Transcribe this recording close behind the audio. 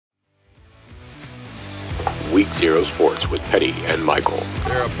Week Zero Sports with Petty and Michael.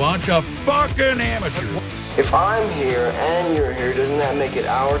 They're a bunch of fucking amateurs. If I'm here and you're here, doesn't that make it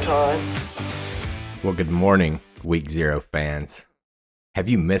our time? Well, good morning, Week Zero fans. Have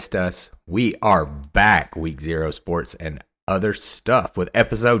you missed us? We are back, Week Zero Sports and other stuff, with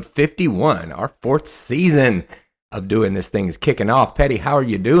episode 51. Our fourth season of doing this thing is kicking off. Petty, how are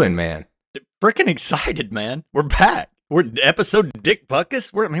you doing, man? Freaking excited, man. We're back. We're episode Dick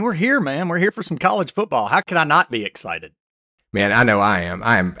Buckus. We're here, man. We're here for some college football. How can I not be excited? Man, I know I am.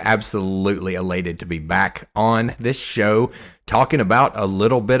 I am absolutely elated to be back on this show talking about a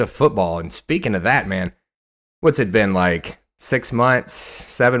little bit of football. And speaking of that, man, what's it been, like 6 months,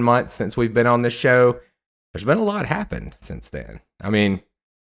 7 months since we've been on this show? There's been a lot happened since then. I mean,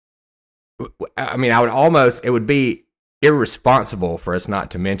 it would be irresponsible for us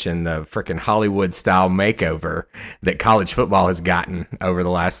not to mention the freaking Hollywood-style makeover that college football has gotten over the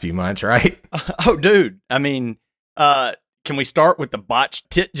last few months, right? Oh, dude. I mean, can we start with the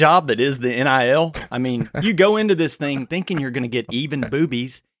botched tit job that is the NIL? I mean, you go into this thing thinking you're going to get even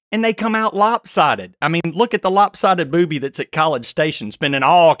boobies, and they come out lopsided. I mean, look at the lopsided boobie that's at College Station spending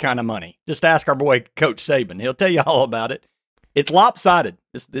all kind of money. Just ask our boy Coach Saban; he'll tell you all about it. It's lopsided.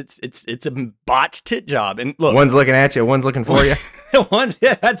 It's a botched tit job. And look, one's looking at you, one's looking for you.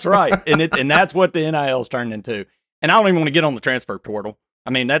 Yeah, that's right. And that's what the NIL's turned into. And I don't even want to get on the transfer portal.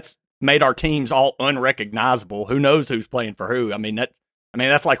 I mean, that's made our teams all unrecognizable. Who knows who's playing for who? I mean,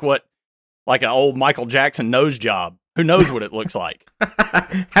 that's like an old Michael Jackson nose job. Who knows what it looks like?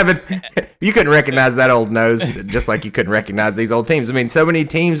 You couldn't recognize that old nose just like you couldn't recognize these old teams. I mean, so many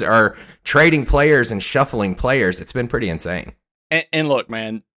teams are trading players and shuffling players. It's been pretty insane. And look,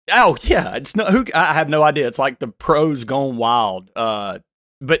 man. Oh yeah, I have no idea. It's like the pros gone wild. And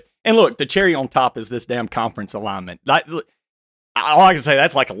look, the cherry on top is this damn conference alignment. All I can say,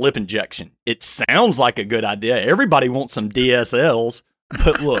 that's like a lip injection. It sounds like a good idea. Everybody wants some DSLs,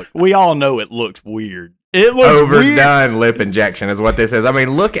 but look, we all know it looks weird. It looks overdone weird. Lip injection is what this is. I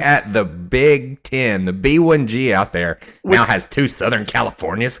mean, look at the Big Ten. The B1G out there now has 2 Southern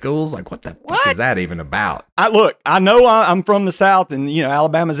California schools. Like, what the fuck is that even about? I know I'm from the South, and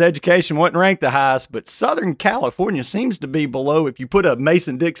Alabama's education wasn't ranked the highest, but Southern California seems to be below. If you put a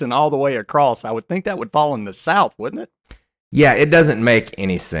Mason-Dixon all the way across, I would think that would fall in the South, wouldn't it? Yeah, it doesn't make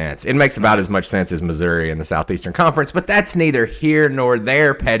any sense. It makes about as much sense as Missouri in the Southeastern Conference, but that's neither here nor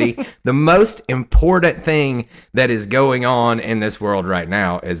there, Petty. The most important thing that is going on in this world right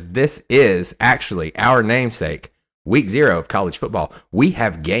now is this is actually our namesake, Week 0 of college football. We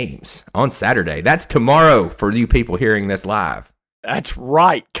have games on Saturday. That's tomorrow for you people hearing this live. That's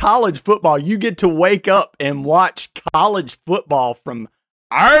right. College football. You get to wake up and watch college football from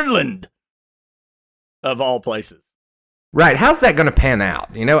Ireland, of all places. Right. How's that going to pan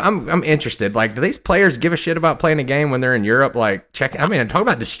out? I'm interested. Like, do these players give a shit about playing a game when they're in Europe? Like, talk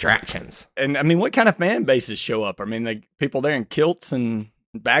about distractions. And I mean, what kind of fan bases show up? I mean, people there in kilts and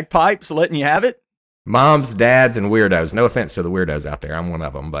bagpipes letting you have it? Moms, dads, and weirdos. No offense to the weirdos out there. I'm one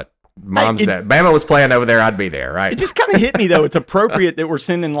of them, but dad. Bama was playing over there, I'd be there, right? It just kind of hit me, though. It's appropriate that we're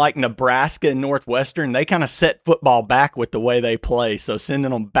sending like Nebraska and Northwestern. They kind of set football back with the way they play. So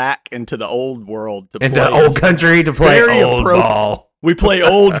sending them back into the old world to play. Into old country to play old ball. We play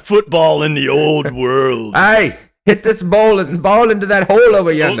old football in the old world. Hey, hit this ball into that hole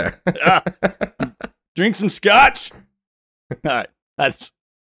over yonder. Drink some scotch. All right.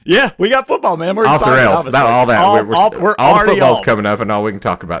 Yeah, we got football, man. We're off the rails. All the football's off. coming up, and all we can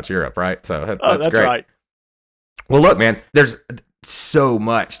talk about Europe, right? So that's great. Right. Well, look, man, there's so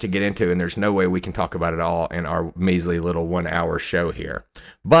much to get into, and there's no way we can talk about it all in our measly little 1-hour show here.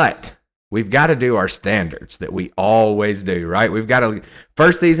 But we've got to do our standards that we always do, right? We've got to,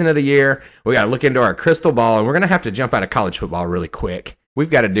 first season of the year, we got to look into our crystal ball, and we're going to have to jump out of college football really quick. We've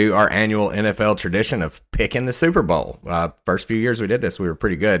got to do our annual NFL tradition of picking the Super Bowl. First few years we did this, we were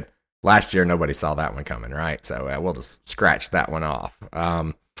pretty good. Last year, nobody saw that one coming, right? So we'll just scratch that one off.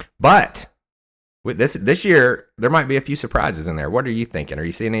 But with this year, there might be a few surprises in there. What are you thinking? Are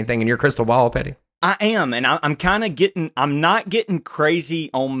you seeing anything in your crystal ball, Petty? I am, and I'm not getting crazy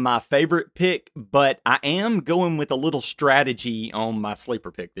on my favorite pick, but I am going with a little strategy on my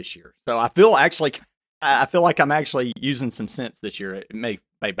sleeper pick this year. So I feel like I'm actually using some sense this year. It may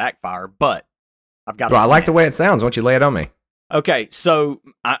backfire, but I've got. Well, I like the way it sounds. Why don't you lay it on me? Okay, so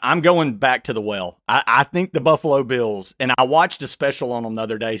I'm going back to the well. I think the Buffalo Bills, and I watched a special on them the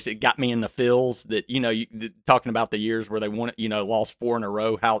other day, so it got me in the feels that, talking about the years where they won, lost 4 in a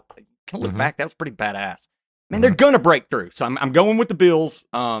row. How can I look back? That was pretty badass. Man, they're going to break through. So I'm going with the Bills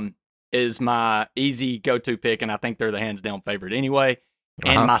is my easy go-to pick, and I think they're the hands-down favorite anyway.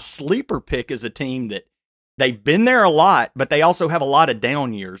 And my sleeper pick is a team that they've been there a lot, but they also have a lot of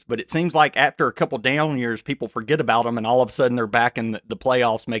down years. But it seems like after a couple down years, people forget about them, and all of a sudden they're back in the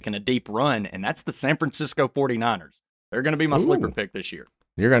playoffs making a deep run, and that's the San Francisco 49ers. They're going to be my sleeper pick this year.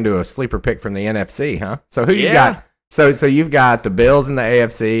 You're going to do a sleeper pick from the NFC, huh? So who you got? So you've got the Bills in the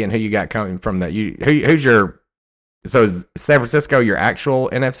AFC, and who you got coming from that? Who's your? So is San Francisco your actual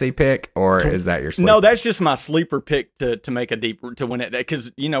NFC pick, or is that your sleeper? No, that's just my sleeper pick to make a deep to win it,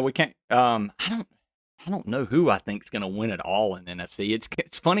 because we can't. I don't know who I think is going to win it all in NFC.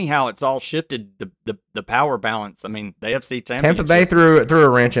 It's funny how it's all shifted the power balance. I mean, the AFC Tampa Bay threw a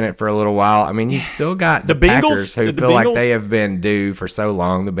wrench in it for a little while. I mean, you've still got the Packers who feel like they have been due for so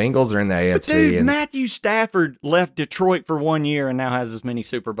long. The Bengals are in the AFC. But dude, Matthew Stafford left Detroit for 1 year and now has as many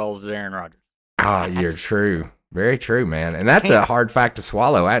Super Bowls as Aaron Rodgers. Oh, you're true. Very true, man. And that's a hard fact to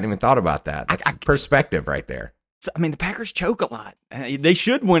swallow. I hadn't even thought about that. That's perspective right there. So, I mean, the Packers choke a lot. They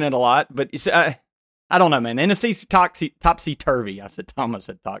should win it a lot, but I don't know, man. The NFC's topsy-turvy. I said Thomas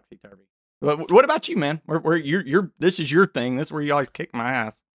said topsy-turvy. What about you, man? Where you're this is your thing. This is where you always kick my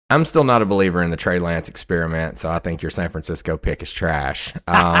ass. I'm still not a believer in the Trey Lance experiment, so I think your San Francisco pick is trash.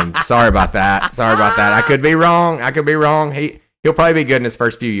 Sorry about that. I could be wrong. He'll probably be good in his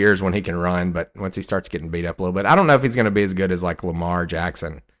first few years when he can run, but once he starts getting beat up a little bit, I don't know if he's going to be as good as like Lamar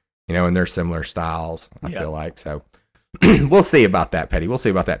Jackson, and they're similar styles, I feel like. So we'll see about that, Petty. We'll see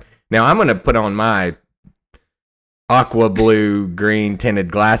about that. Now, I'm going to put on my aqua blue green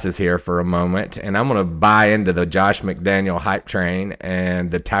tinted glasses here for a moment, and I'm going to buy into the Josh McDaniel hype train and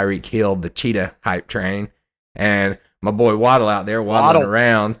the Tyreek Hill, the cheetah hype train, and my boy Waddle out there waddling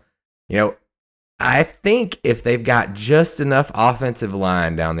around. I think if they've got just enough offensive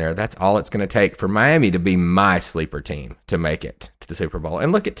line down there, that's all it's going to take for Miami to be my sleeper team to make it to the Super Bowl.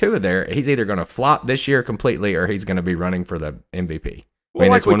 And look at Tua there. He's either going to flop this year completely or he's going to be running for the MVP.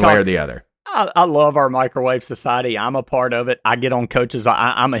 It's one way or the other. I love our microwave society. I'm a part of it. I get on coaches.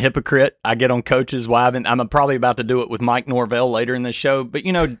 I'm a hypocrite. I get on coaches. I'm probably about to do it with Mike Norvell later in the show. But,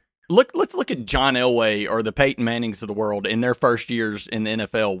 let's look at John Elway or the Peyton Mannings of the world in their first years in the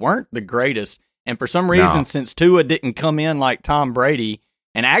NFL. Weren't the greatest. And for some reason, since Tua didn't come in like Tom Brady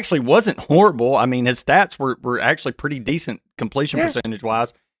and actually wasn't horrible, I mean, his stats were actually pretty decent completion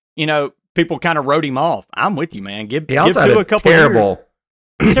percentage-wise, people kind of wrote him off. I'm with you, man. Give Tua a couple terrible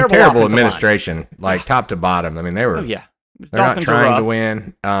years. administration, like top to bottom. I mean, they were they're not trying to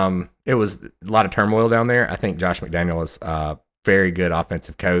win. It was a lot of turmoil down there. I think Josh McDaniel is a very good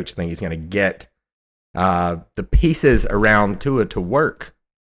offensive coach. I think he's going to get the pieces around Tua to work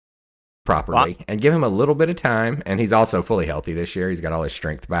properly and give him a little bit of time. And he's also fully healthy this year. He's got all his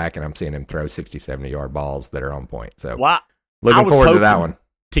strength back, and I'm seeing him throw 60, 70-yard balls that are on point. So looking forward to that one.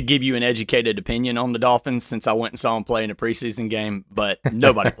 To give you an educated opinion on the Dolphins, since I went and saw them play in a preseason game, but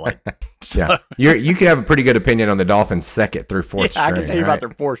nobody played. So. Yeah, you could have a pretty good opinion on the Dolphins' second through fourth string. I can tell you about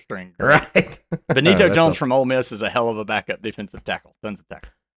their fourth string. Right. Benito Jones from Ole Miss is a hell of a backup defensive tackle. Tons of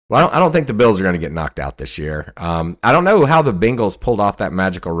tackle. Well, I don't think the Bills are going to get knocked out this year. I don't know how the Bengals pulled off that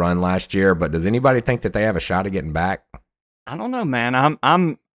magical run last year, but does anybody think that they have a shot of getting back? I don't know, man.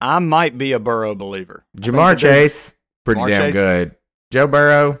 I might be a Burrow believer. Jamar Chase, pretty damn good. Joe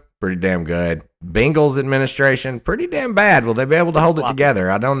Burrow, pretty damn good. Bengals administration, pretty damn bad. Will they be able to hold it together?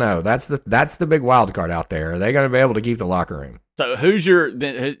 I don't know. That's the big wild card out there. Are they going to be able to keep the locker room? So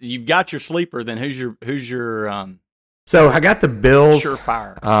you've got your sleeper, then who's your So I got the Bills.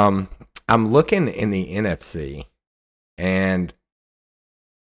 Surefire. I'm looking in the NFC, and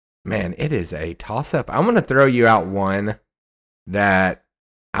man, it is a toss-up. I'm going to throw you out one that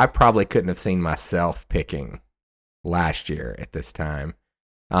I probably couldn't have seen myself picking last year at this time.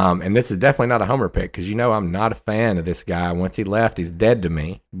 And this is definitely not a homer pick because I'm not a fan of this guy. Once he left, he's dead to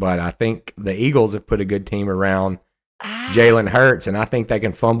me. But I think the Eagles have put a good team around Jalen Hurts, and I think they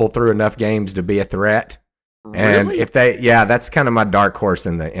can fumble through enough games to be a threat. And really? if that's kind of my dark horse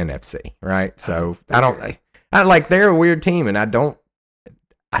in the NFC, right? So they're a weird team, and I don't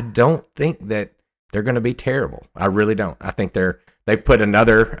think that they're going to be terrible. I really don't. I think they've put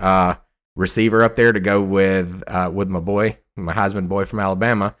another receiver up there to go with my Heisman boy from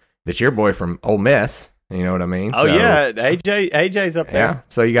Alabama. That's your boy from Ole Miss. You know what I mean? Oh, yeah. AJ's up there. Yeah.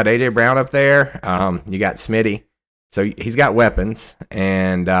 So you got AJ Brown up there. You got Smitty. So he's got weapons,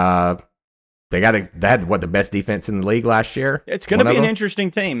 and they had the best defense in the league last year. It's going to be an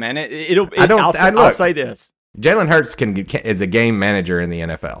interesting team, man. I'll say this: Jalen Hurts is a game manager in the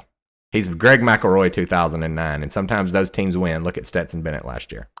NFL. He's Greg McElroy 2009, and sometimes those teams win. Look at Stetson Bennett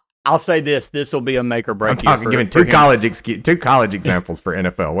last year. I'll say this will be a make or break. I'm talking, giving two college examples for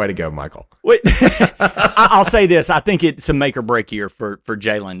NFL. Way to go, Michael. Wait, I'll say this. I think it's a make or break year for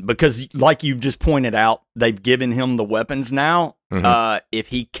Jalen because, like you've just pointed out, they've given him the weapons now. Mm-hmm. If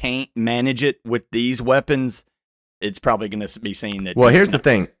he can't manage it with these weapons, it's probably going to be seen that. Well, here's the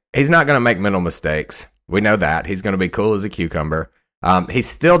thing. He's not going to make mental mistakes. We know that. He's going to be cool as a cucumber. He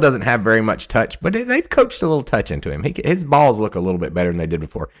still doesn't have very much touch, but they've coached a little touch into him. His balls look a little bit better than they did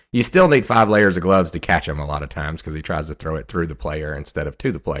before. You still need 5 layers of gloves to catch him a lot of times because he tries to throw it through the player instead of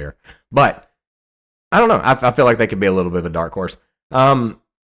to the player. But I don't know. I feel like they could be a little bit of a dark horse.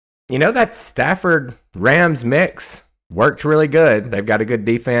 That Stafford Rams mix worked really good. They've got a good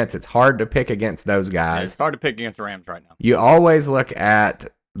defense. It's hard to pick against those guys. Yeah, it's hard to pick against the Rams right now. You always look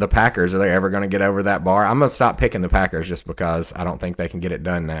at the Packers. Are they ever going to get over that bar? I'm going to stop picking the Packers just because I don't think they can get it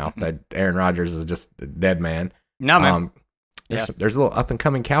done now. That Aaron Rodgers is just a dead man. No, man. There's a little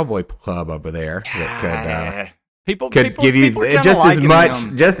up-and-coming cowboy club over there that could people give you just as much.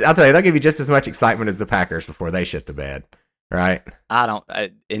 Them. I'll tell you, they'll give you just as much excitement as the Packers before they shit the bed, right?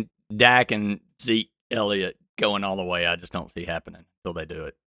 And Dak and Zeke Elliott going all the way, I just don't see happening until they do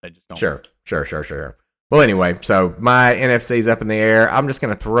it. They just don't. Sure. Well, anyway, so my NFC's up in the air. I'm just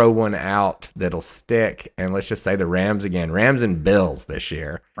going to throw one out that'll stick, and let's just say the Rams again. Rams and Bills this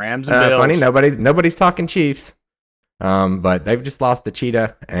year. Rams and Bills. Funny, nobody's talking Chiefs, but they've just lost the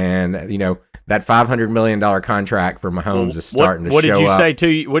cheetah, and that $500 million contract for Mahomes is starting to show up.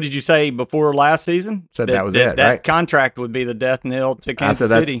 What did you say before last season? Said that was it, that right? contract would be the death knell to Kansas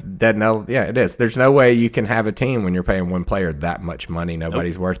City. Dead knell. Yeah, it is. There's no way you can have a team when you're paying one player that much money.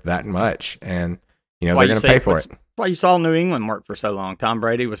 Nobody's worth that much, and they're going to pay for it. Why you saw New England work for so long. Tom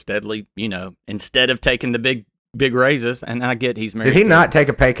Brady was steadily, instead of taking the big raises, and I get he's married. Did he not take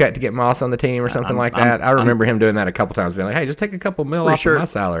a pay cut to get Moss on the team or something like that? I remember him doing that a couple times, being like, "Hey, just take a couple mil off of my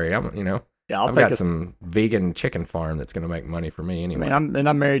salary." I've got some vegan chicken farm that's going to make money for me anyway. I'm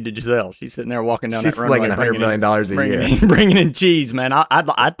married to Giselle. She's sitting there walking down that runway. She's slinging $100 million a year. Bringing in cheese, man.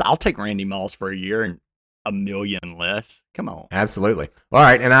 I'll take Randy Moss for a year and $1 million less. Come on. Absolutely. All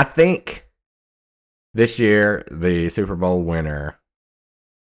right, and I think this year the Super Bowl winner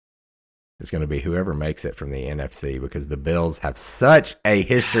is going to be whoever makes it from the NFC because the Bills have such a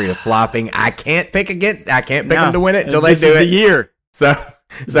history of flopping. I can't pick them to win it until they do it. This is the year. So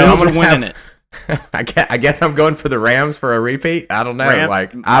I'm going to win it. I guess I'm going for the Rams for a repeat. I don't know.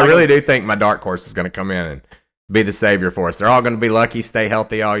 I really do think my dark horse is going to come in and be the savior for us. They're all going to be lucky, stay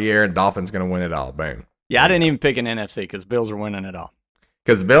healthy all year, and Dolphins going to win it all. Boom. Yeah, I didn't even pick an NFC because Bills are winning it all.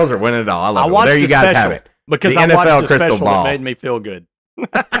 Because the Bills are winning it all. I love it. There you guys have it. Because the I NFL watched the crystal special ball. It made me feel good.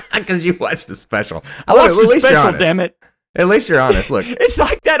 Because you watched the special. I watched the special, damn it. At least you're honest. Look, it's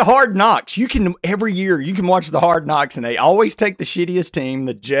like that Hard Knocks. Every year you can watch the Hard Knocks, and they always take the shittiest team,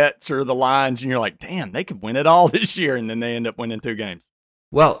 the Jets or the Lions, and you're like, damn, they could win it all this year, and then they end up winning 2 games.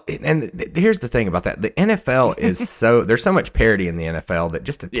 Well, and here's the thing about that: the NFL is there's so much parity in the NFL that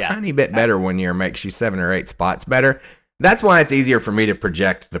just a tiny bit better one year makes you 7 or 8 spots better. That's why it's easier for me to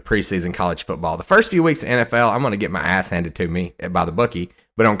project the preseason college football. The first few weeks of NFL, I'm going to get my ass handed to me by the bookie,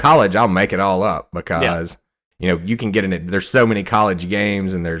 but on college, I'll make it all up because. You can get in it. There's so many college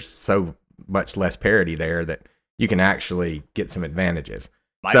games and there's so much less parity there that you can actually get some advantages.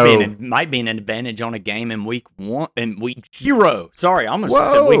 Might be an advantage on a game in week 0. Sorry, I almost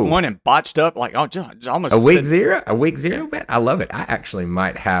said week 1 and botched up almost a week zero bet. I love it. I actually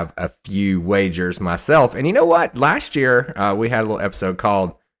might have a few wagers myself. And you know what? Last year we had a little episode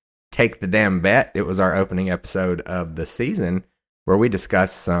called "Take the Damn Bet." It was our opening episode of the season where we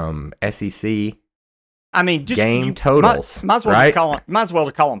discussed some SEC. Game totals. Might as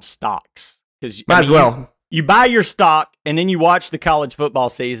well call them stocks. You buy your stock and then you watch the college football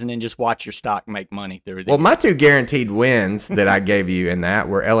season and just watch your stock make money through. My 2 guaranteed wins that I gave you in that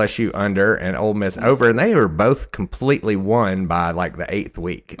were LSU under and Ole Miss over, and they were both completely won by like the 8th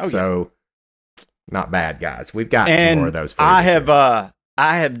week. Not bad, guys. We've got some more of those. I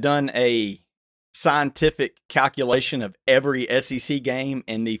have done a scientific calculation of every SEC game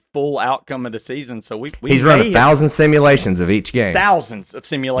and the full outcome of the season. So he's run 1,000 simulations of each game. Thousands of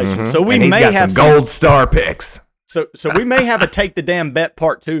simulations. Mm-hmm. So he's got some gold star picks. So we may have a Take the Damn Bet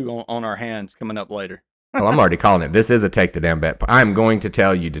part 2 on our hands coming up later. Well, I'm already calling it. This is a Take the Damn Bet. I'm going to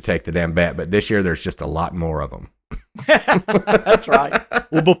tell you to take the damn bet, but this year there's just a lot more of them. That's right.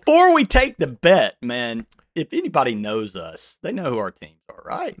 Well, before we take the bet, man, if anybody knows us, they know who our teams are,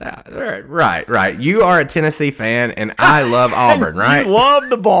 right? Right. You are a Tennessee fan, and I love Auburn, right? You love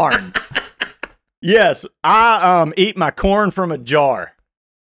the barn. Yes, I eat my corn from a jar.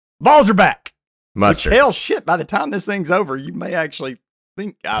 Balls are back. Mustard. Hell, shit, by the time this thing's over, you may actually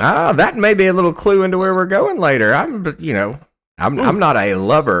That may be a little clue into where we're going later. I'm not a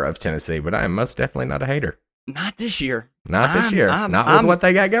lover of Tennessee, but I am most definitely not a hater. Not this year. Not this year. Not with what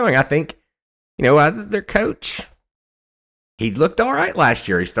they got going. I think, their coach, he looked all right last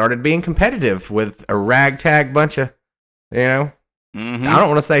year. He started being competitive with a ragtag bunch of, Mm-hmm. I don't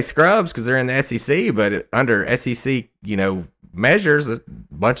want to say scrubs because they're in the SEC, but under SEC, measures, a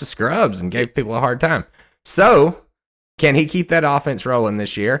bunch of scrubs and gave people a hard time. So, can he keep that offense rolling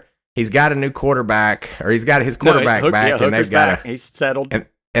this year? He's got a new quarterback, or he's got his quarterback back, and they've got he's settled.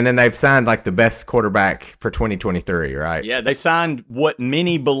 And then they've signed like the best quarterback for 2023, right? Yeah, they signed what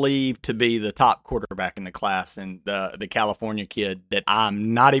many believe to be the top quarterback in the class, and the California kid that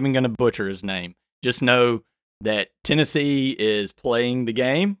I'm not even going to butcher his name. Just know that Tennessee is playing the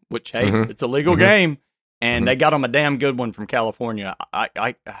game, which, hey, it's a legal game, and they got him a damn good one from California. I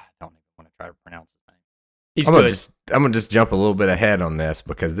don't even want to try to pronounce his name. He's good. I'm going to just jump a little bit ahead on this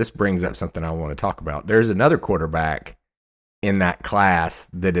because this brings up something I want to talk about. There's another quarterback in that class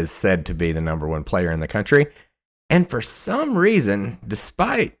that is said to be the number one player in the country. And for some reason,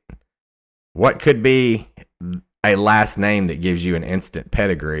 despite what could be a last name that gives you an instant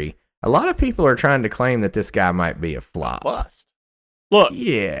pedigree, a lot of people are trying to claim that this guy might be a flop. Bust. Look.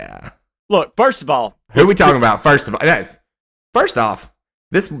 Yeah. Look, first of all. Who are we talking about? First off,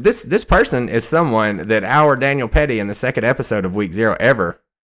 this person is someone that our Daniel Petty in the second episode of Week 0 ever,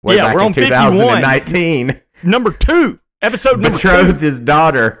 way back we're in on 2019. Number 2. Episode number 2. Betrothed his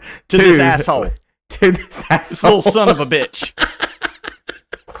daughter to this asshole. To this asshole. This little son of a bitch.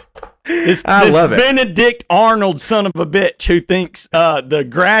 I love it. Benedict Arnold son of a bitch who thinks the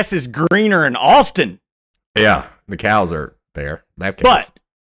grass is greener in Austin. Yeah, the cows are there. They have cows. But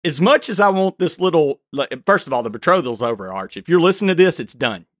as much as I want this little, first of all, the betrothal's over, Arch. If you're listening to this, it's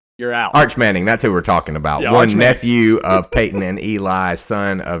done. You're out. Arch Manning, that's who we're talking about. Yeah, one nephew of Peyton and Eli,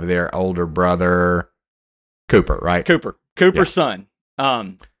 son of their older brother, Cooper, right? Cooper's son,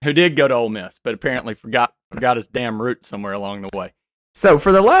 who did go to Ole Miss, but apparently forgot his damn roots somewhere along the way. So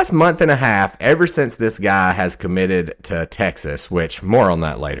for the last month and a half, ever since this guy has committed to Texas, which more on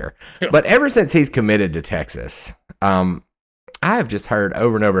that later, but ever since he's committed to Texas, I have just heard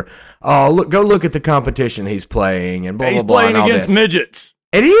over and over, go look at the competition he's playing and blah, blah, blah. He's playing against midgets.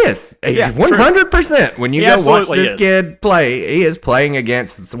 It is. 100%. When you go watch this kid play, he is playing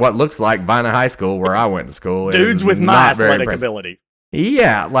against what looks like Vina High School, where I went to school. Dudes with my athletic ability.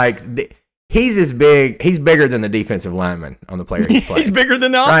 Yeah, he's as big. He's bigger than the defensive lineman on the player he's playing. He's bigger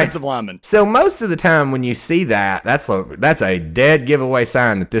than the offensive lineman. So most of the time when you see that, that's a dead giveaway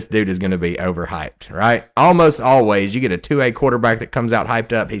sign that this dude is going to be overhyped, right? Almost always, you get a 2A quarterback that comes out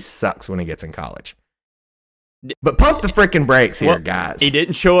hyped up. He sucks when he gets in college. But pump the freaking brakes here, guys. He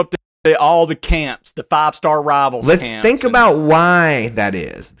didn't show up to all the camps, the 5-star rivals Let's camps. think about why that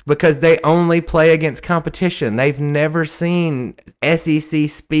is. Because they only play against competition. They've never seen SEC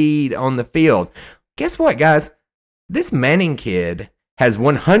speed on the field. Guess what, guys? This Manning kid has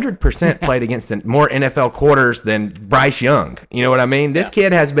 100% played against more NFL quarters than Bryce Young. You know what I mean? This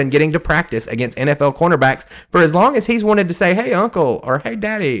kid has been getting to practice against NFL cornerbacks for as long as he's wanted to say, hey, uncle, or hey,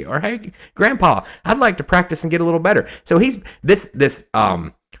 daddy, or hey, grandpa, I'd like to practice and get a little better. So he's this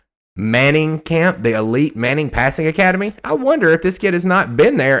Manning camp, the elite Manning Passing Academy. I wonder if this kid has not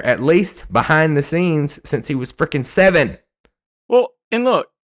been there at least behind the scenes since he was freaking 7. Well, and look,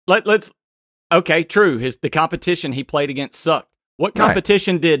 let's okay, true. The competition he played against sucked. What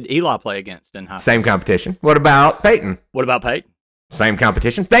competition did Eli play against in high school? Same competition. What about Peyton? Same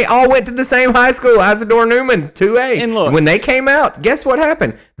competition. They all went to the same high school, Isidore Newman, 2A. And look, when they came out, guess what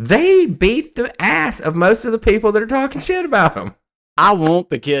happened? They beat the ass of most of the people that are talking shit about them. I want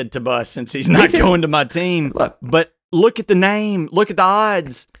the kid to bust since he's not going to my team. But look at the name. Look at the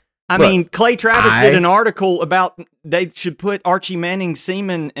odds. I mean, Clay Travis did an article about they should put Archie Manning's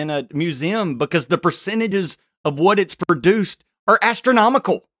semen in a museum because the percentages of what it's produced are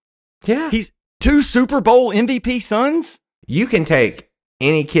astronomical. Yeah. He's 2 Super Bowl MVP sons. You can take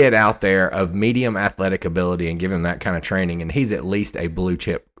any kid out there of medium athletic ability and give him that kind of training, and he's at least a blue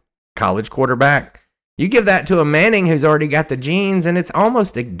chip college quarterback. You give that to a Manning who's already got the genes, and it's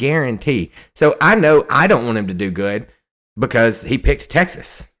almost a guarantee. So I know I don't want him to do good because he picked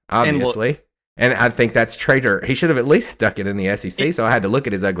Texas, obviously. And I think that's traitor. He should have at least stuck it in the SEC, so I had to look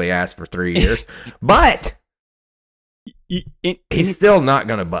at his ugly ass for 3 years. But he's still not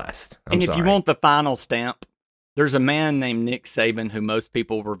going to bust. If you want the final stamp, there's a man named Nick Saban who most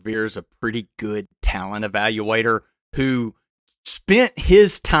people revere as a pretty good talent evaluator who spent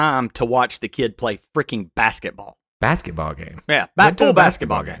his time to watch the kid play freaking basketball. Basketball game. Yeah, full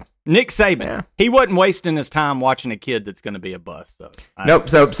basketball game. Nick Saban. Yeah. He wasn't wasting his time watching a kid that's going to be a bust. So Nope.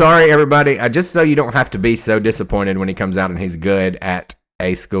 So sorry, everybody. Just so you don't have to be so disappointed when he comes out and he's good at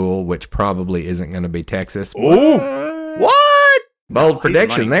a school, which probably isn't going to be Texas. Ooh. What? Bold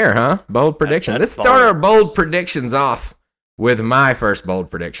prediction there, huh? Bold prediction. Let's start our bold predictions off with my first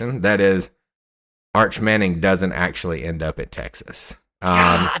bold prediction. That is, Arch Manning doesn't actually end up at Texas.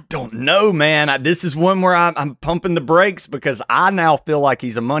 I don't know, man. This is one where I'm pumping the brakes because I now feel like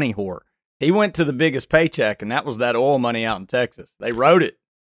he's a money whore. He went to the biggest paycheck, and that was that oil money out in Texas. They wrote it.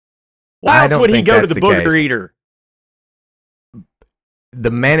 Why else would he go to the booger eater? The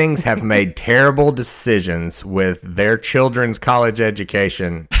Mannings have made terrible decisions with their children's college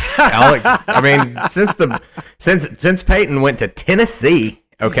education. Alex, I mean, since Peyton went to Tennessee,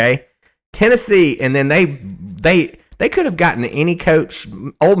 okay, Tennessee, and then they could have gotten any coach.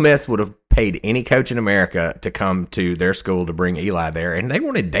 Ole Miss would have paid any coach in America to come to their school to bring Eli there, and they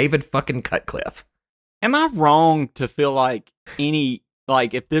wanted David fucking Cutcliffe. Am I wrong to feel like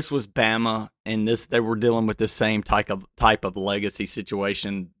if this was Bama and they were dealing with the same type of legacy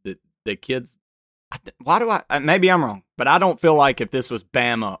situation that the kids? Maybe I'm wrong, but I don't feel like if this was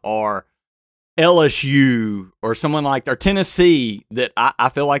Bama or LSU or someone or Tennessee that I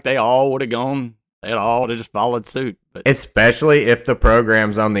feel like they all would have gone. They'd all just followed suit. But especially if the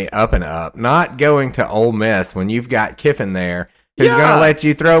program's on the up and up, not going to Ole Miss when you've got Kiffin there, who's going to let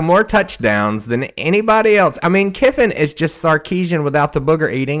you throw more touchdowns than anybody else. I mean, Kiffin is just Sarkisian without the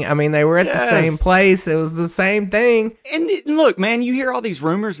booger eating. I mean, they were at the same place. It was the same thing. And look, man, you hear all these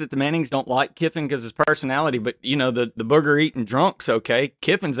rumors that the Mannings don't like Kiffin because his personality, but, the booger eating drunk's okay.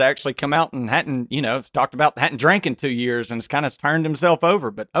 Kiffin's actually come out and hadn't drank in 2 years and has kind of turned himself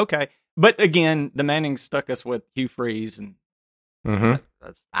over, but okay. But again, the Mannings stuck us with Hugh Freeze, and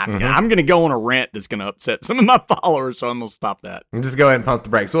I'm going to go on a rant that's going to upset some of my followers, so I'm going to stop that. Just go ahead and pump the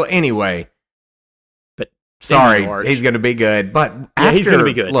brakes. Well, anyway, but sorry, he's going to be good. But he's going to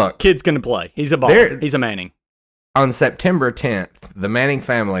be good. Look, kid's going to play. He's a baller. He's a Manning. On September 10th, the Manning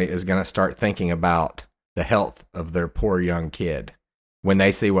family is going to start thinking about the health of their poor young kid when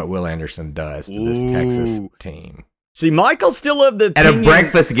they see what Will Anderson does to this Texas team. See, Michael's still of the opinion. At a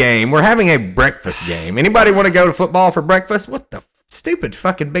breakfast game. We're having a breakfast game. Anybody want to go to football for breakfast? What the stupid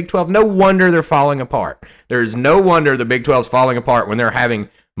fucking Big 12. No wonder they're falling apart. There's no wonder the Big 12's falling apart when they're having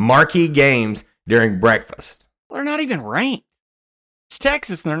marquee games during breakfast. Well, they're not even ranked. It's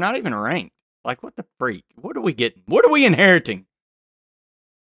Texas, and they're not even ranked. Like, what the freak? What are we getting? What are we inheriting?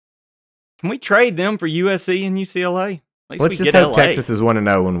 Can we trade them for USC and UCLA? Let's just hope Texas is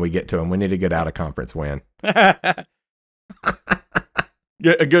 1-0 when we get to them. We need a good out-of-conference win.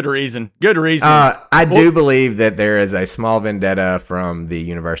 A good reason. Good reason. I do believe that there is a small vendetta from the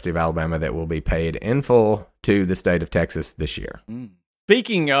University of Alabama that will be paid in full to the state of Texas this year.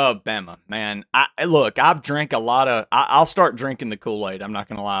 Speaking of Bama, man, I've drank a lot of. I'll start drinking the Kool-Aid. I'm not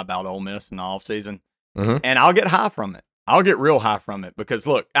going to lie about Ole Miss in the offseason. And I'll get high from it. I'll get real high from it because,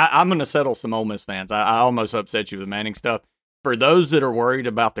 look, I'm going to settle some Ole Miss fans. I almost upset you with the Manning stuff. For those that are worried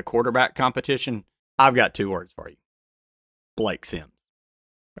about the quarterback competition, I've got 2 words for you. Blake Sims.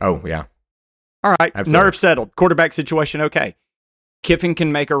 Oh, yeah. All right. Absolutely. Nerve settled. Quarterback situation, okay. Kiffin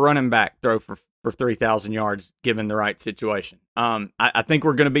can make a running back throw for 3,000 yards given the right situation. I think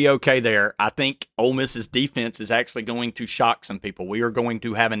we're going to be okay there. I think Ole Miss's defense is actually going to shock some people. We are going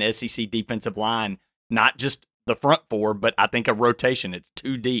to have an SEC defensive line, not just the front 4, but I think a rotation. It's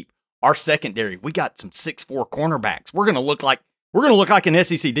too deep. Our secondary, we got some 6'4" cornerbacks. We're going to look like an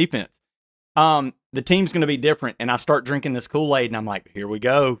SEC defense. The team's going to be different, and I start drinking this Kool-Aid, and I'm like, here we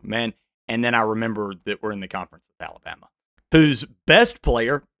go, man. And then I remember that we're in the conference with Alabama, whose best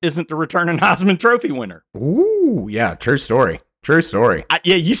player isn't the returning Heisman Trophy winner. Ooh, yeah, true story. True story.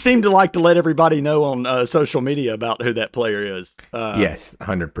 You seem to like to let everybody know on social media about who that player is. Yes,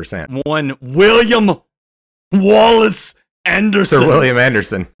 100%. One William Wallace Anderson. Sir William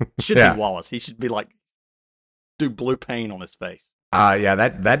Anderson. Should be Wallace. He should be do blue paint on his face. Yeah,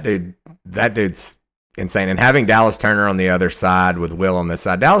 that dude's insane. And having Dallas Turner on the other side with Will on this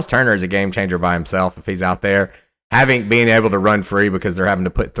side, Dallas Turner is a game changer by himself if he's out there. Being able to run free because they're having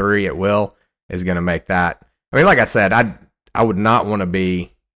to put 3 at will is going to make that. I mean, like I said, I would not want to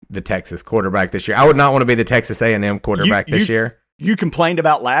be the Texas quarterback this year. I would not want to be the Texas A&M quarterback this year. You complained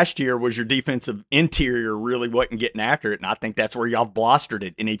about last year was your defensive interior really wasn't getting after it, and I think that's where y'all blustered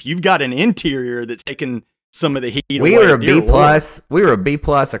it. And if you've got an interior that's taking some of the heat away, we were a B plus. We were a B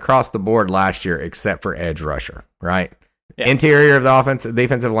plus across the board last year, except for edge rusher. Right, interior of the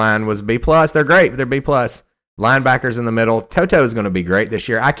defensive line was B plus. They're great. They're B plus. Linebackers in the middle. Toto is going to be great this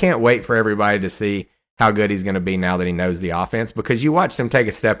year. I can't wait for everybody to see how good he's going to be now that he knows the offense, because you watched him take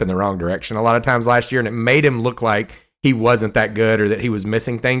a step in the wrong direction a lot of times last year, and it made him look like he wasn't that good or that he was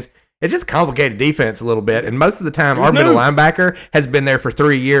missing things. It just complicated defense a little bit, and most of the time, our middle linebacker has been there for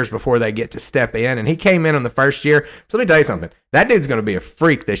 3 years before they get to step in, and he came in on the first year. So let me tell you something. That dude's going to be a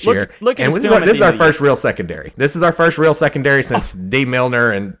freak this year. Look at and his this is our first real secondary. This is our first real secondary since D.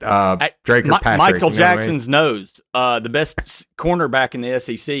 Milner and Drake Patrick. Michael Jackson's nose. The best cornerback in the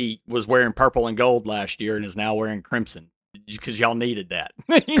SEC was wearing purple and gold last year and is now wearing crimson. Because y'all needed that.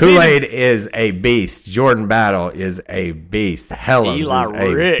 Kool-Aid is a beast. Jordan Battle is a beast. Helms Eli is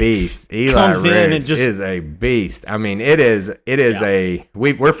a Ricks beast. Eli comes in and Ricks just- is a beast. I mean, it is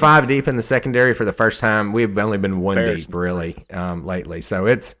we're 5 deep in the secondary for the first time. We've only been 1 deep really lately. So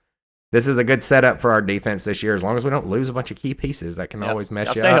this is a good setup for our defense this year, as long as we don't lose a bunch of key pieces that can always mess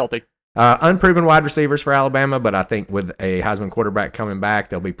you stay up. healthy. Unproven wide receivers for Alabama, but I think with a Heisman quarterback coming back,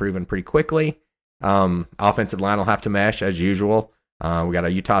 they'll be proven pretty quickly. Offensive line will have to mesh as usual. We got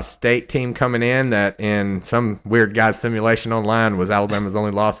a Utah State team coming in that in some weird guy's simulation online was Alabama's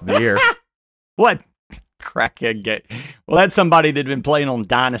only loss of the year. What? Crackhead game. Well, that's somebody that had been playing on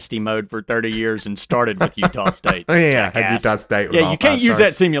dynasty mode for 30 years and started with Utah State. Oh, yeah, had Utah State. With Yeah, all you can't 5 use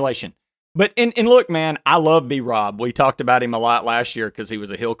stars. that simulation. But and look, man, I love B-Rob. We talked about him a lot last year because he was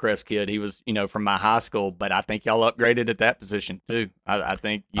a Hillcrest kid. He was, from my high school. But I think y'all upgraded at that position too. I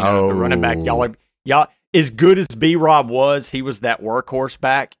think the running back, y'all as good as B-Rob was, he was that workhorse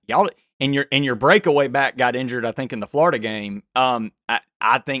back. Y'all and your breakaway back got injured, I think, in the Florida game.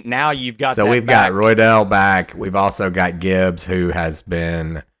 I think now you've got so that we've back. got Roydell back. We've also got Gibbs, who has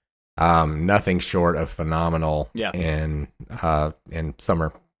been nothing short of phenomenal in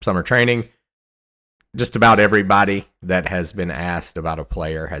summer training. Just about everybody that has been asked about a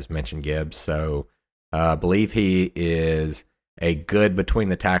player has mentioned Gibbs. So I believe he is a good between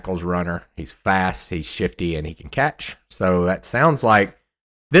the tackles runner. He's fast, he's shifty, and he can catch. So that sounds like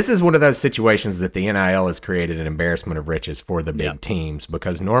this is one of those situations that the NIL has created an embarrassment of riches for the big teams,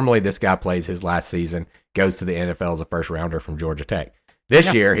 because normally this guy plays his last season, goes to the NFL as a first rounder from Georgia Tech.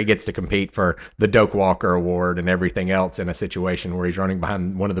 This year, he gets to compete for the Doak Walker Award and everything else in a situation where he's running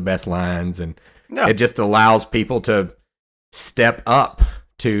behind one of the best lines, and it just allows people to step up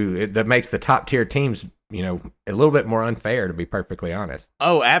that makes the top tier teams, a little bit more unfair, to be perfectly honest.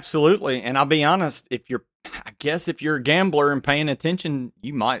 Oh, absolutely. And I'll be honest, if you're a gambler and paying attention,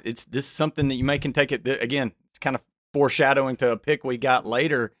 this is something that you can take it. Again, it's kind of foreshadowing to a pick we got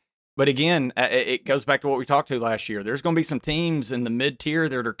later. But again, it goes back to what we talked to last year. There's going to be some teams in the mid-tier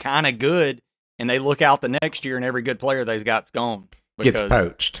that are kind of good, and they look out the next year, and every good player they've got's gone. Gets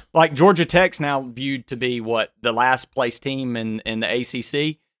poached. Like Georgia Tech's now viewed to be the last place team in the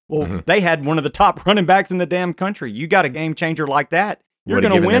ACC. Well, they had one of the top running backs in the damn country. You got a game changer like that, you're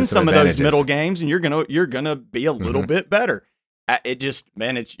going to win some of those middle games, and you're going to be a little bit better. You're just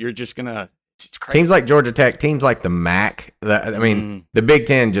going to. It's crazy. Teams like Georgia Tech, teams like the MAC. The Big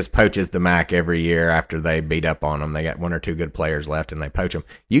Ten just poaches the MAC every year after they beat up on them. They got 1 or 2 good players left, and they poach them.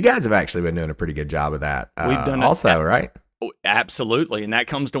 You guys have actually been doing a pretty good job of that. We've done also, right? Oh, absolutely, and that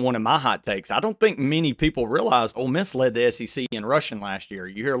comes to one of my hot takes. I don't think many people realize Ole Miss led the SEC in rushing last year.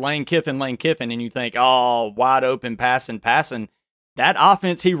 You hear Lane Kiffin, and you think, oh, wide open passing. That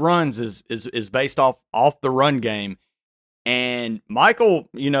offense he runs is based off the run game. And Michael,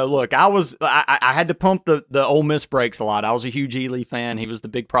 look, I had to pump the Ole Miss brakes a lot. I was a huge Ely fan. He was the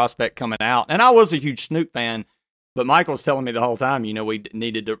big prospect coming out, and I was a huge Snoop fan. But Michael was telling me the whole time, we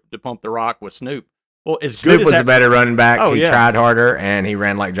needed to pump the rock with Snoop. Well, Snoop was a better running back. He tried harder, and he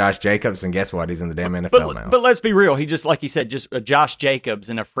ran like Josh Jacobs. And guess what? He's in the damn NFL now. But let's be real. He just, like he said, just a Josh Jacobs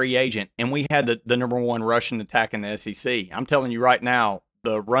and a free agent. And we had the number 1 rushing attack in the SEC. I'm telling you right now,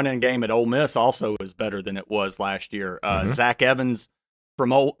 the running game at Ole Miss also is better than it was last year. Zach Evans from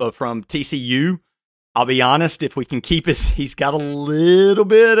TCU. I'll be honest, if we can keep he's got a little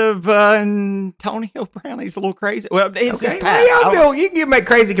bit of Antonio Brown. He's a little crazy. Well, it's his past. You can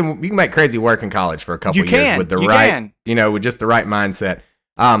make crazy work in college for a couple years with with just the right mindset.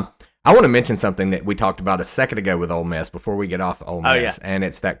 I want to mention something that we talked about a second ago with Ole Miss before we get off Ole Miss, and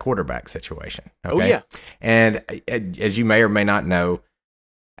it's that quarterback situation. Okay? Oh, yeah. And as you may or may not know,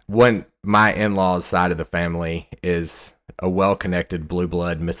 my in-laws' side of the family is a well-connected blue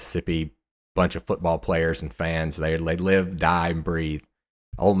blood Mississippi bunch of football players and fans. They live, die, and breathe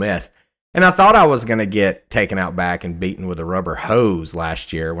Ole Miss. And I thought I was going to get taken out back and beaten with a rubber hose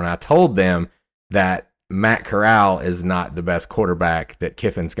last year when I told them that Matt Corral is not the best quarterback that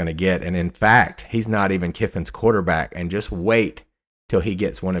Kiffin's going to get. And in fact, he's not even Kiffin's quarterback. And just wait till he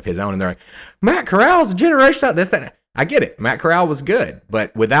gets one of his own. And they're like, Matt Corral's a generation out this, that. I get it. Matt Corral was good,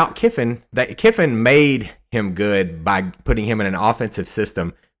 but without Kiffin, Kiffin made him good by putting him in an offensive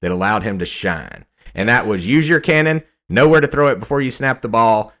system that allowed him to shine. And that was use your cannon, know where to throw it before you snap the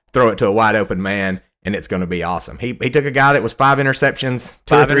ball, throw it to a wide open man, and it's going to be awesome. He took a guy that was 5 interceptions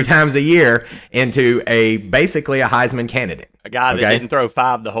 2 or 3 times a year into basically a Heisman candidate. A guy that didn't throw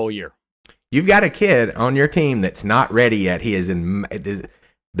 5 the whole year. You've got a kid on your team that's not ready yet. He is in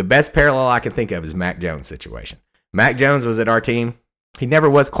the best parallel I can think of is Mac Jones' situation. Mac Jones was at our team. He never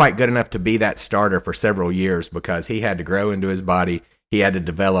was quite good enough to be that starter for several years because he had to grow into his body. He had to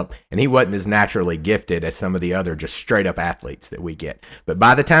develop, and he wasn't as naturally gifted as some of the other just straight-up athletes that we get. But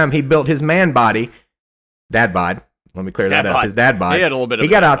by the time he built his man body, dad bod, let me clear that up, his dad bod, he had a little bit of he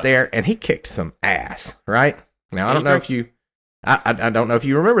got out there, and he kicked some ass, right? Now, I don't know if you... I don't know if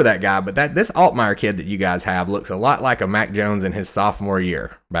you remember that guy, but this Altmaier kid that you guys have looks a lot like a Mac Jones in his sophomore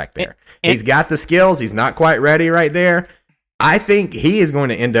year back there. He's got the skills. He's not quite ready right there. I think he is going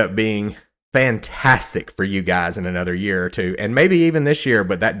to end up being fantastic for you guys in another year or two, and maybe even this year,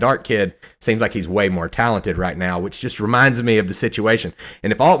 but that Dart kid seems like he's way more talented right now, which just reminds me of the situation.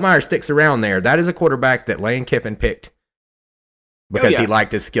 And if Altmaier sticks around there, that is a quarterback that Lane Kiffin picked because he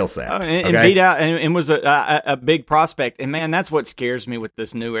liked his skill set. And beat out and was a big prospect. And, man, that's what scares me with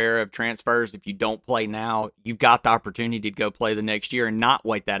this new era of transfers. If you don't play now, you've got the opportunity to go play the next year and not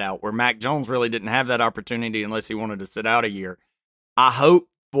wait that out, where Mac Jones really didn't have that opportunity unless he wanted to sit out a year. I hope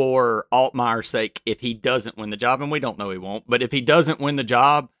for Altmaier's sake, if he doesn't win the job, and we don't know he won't, but if he doesn't win the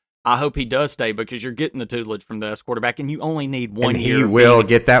job, I hope he does stay because you're getting the tutelage from the best quarterback, and you only need 1 year. He will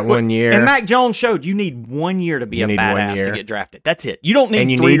get that 1 year. And Mac Jones showed you need 1 year to be a badass to get drafted. That's it. You don't need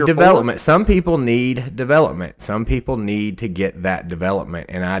 3 or 4. And you need development. Some people need development. Some people need to get that development.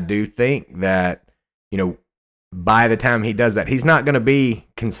 And I do think that, by the time he does that, he's not going to be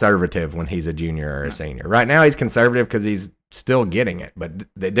conservative when he's a junior or a senior. Right now, he's conservative because he's still getting it. But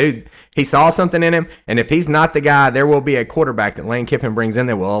the dude, he saw something in him, and if he's not the guy, there will be a quarterback that Lane Kiffin brings in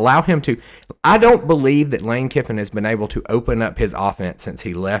that will allow him to. I don't believe that Lane Kiffin has been able to open up his offense since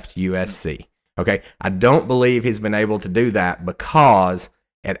he left USC. Okay? I don't believe he's been able to do that because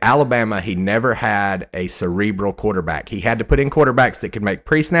at Alabama, he never had a cerebral quarterback. He had to put in quarterbacks that could make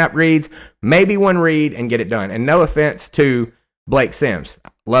pre-snap reads, maybe one read, and get it done. And no offense to Blake Sims.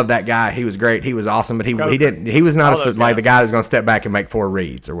 Love that guy. He was great. He was awesome, but he was not like the guy that's going to step back and make 4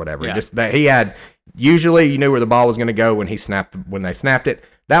 reads or whatever. Yeah. Just that he had, usually you knew where the ball was going to go when they snapped it.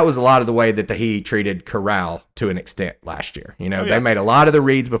 That was a lot of the way that he treated Corral to an extent last year. They made a lot of the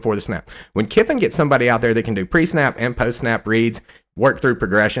reads before the snap. When Kiffin gets somebody out there that can do pre-snap and post-snap reads, work through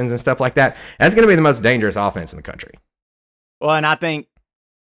progressions and stuff like that, that's going to be the most dangerous offense in the country. Well, and I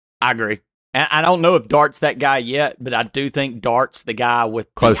agree. And I don't know if Dart's that guy yet, but I do think Dart's the guy with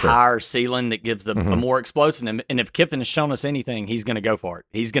the higher ceiling that gives a more explosive. And if Kiffin has shown us anything, he's going to go for it.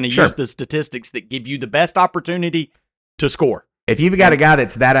 He's going to use the statistics that give you the best opportunity to score. If you've got a guy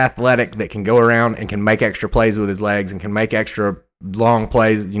that's that athletic that can go around and can make extra plays with his legs and can make extra long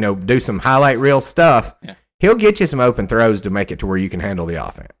plays, do some highlight reel stuff, he'll get you some open throws to make it to where you can handle the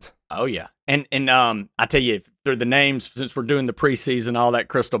offense. Oh, yeah. And I tell you, they're the names, since we're doing the preseason, all that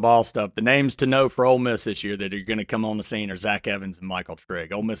crystal ball stuff, the names to know for Ole Miss this year that are going to come on the scene are Zach Evans and Michael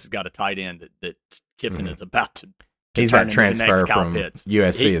Trigg. Ole Miss has got a tight end that Kiffin is about to he's turn that transfer from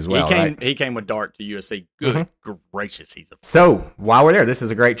USC as well, right? He came with Dart to USC. Good gracious, So, while we're there, this is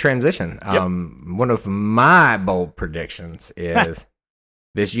a great transition. One of my bold predictions is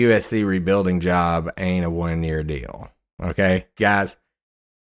this USC rebuilding job ain't a 1-year deal. Okay, guys?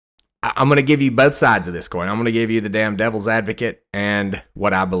 I'm going to give you both sides of this coin. I'm going to give you the damn devil's advocate and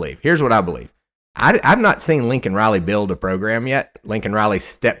what I believe. Here's what I believe. I've not seen Lincoln Riley build a program yet. Lincoln Riley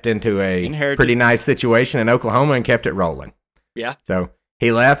stepped into a pretty nice situation in Oklahoma and kept it rolling. Yeah. So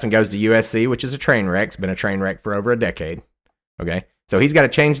he left and goes to USC, which is a train wreck. It's been a train wreck for over a decade. Okay. So he's got to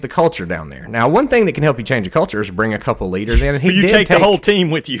change the culture down there. Now, one thing that can help you change a culture is bring a couple leaders in. And you take the whole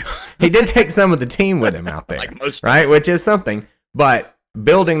team with you. He did take some of the team with him out there, like most right? Which is something. But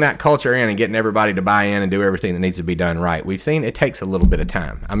building that culture in and getting everybody to buy in and do everything that needs to be done right, we've seen it takes a little bit of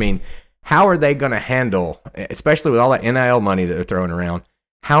time. I mean, how are they going to handle, especially with all that NIL money that they're throwing around,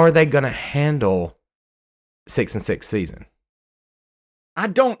 how are they going to handle 6-6 season? I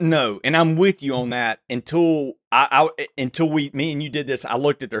don't know, and I'm with you on that until me and you did this. I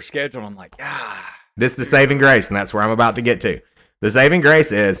looked at their schedule and I'm like, This is the saving grace, and that's where I'm about to get to. The saving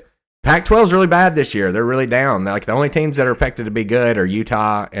grace is Pac-12 is really bad this year. They're really down. Like the only teams that are expected to be good are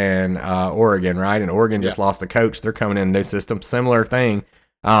Utah and Oregon, right? And Oregon just lost a coach. They're coming in a new system. Similar thing.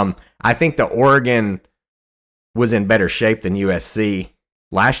 I think the Oregon was in better shape than USC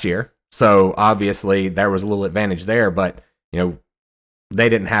last year. So obviously there was a little advantage there, but they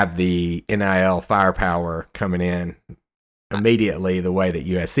didn't have the NIL firepower coming in immediately the way that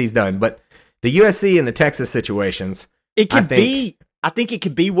USC's done. But the USC and the Texas situations, I think it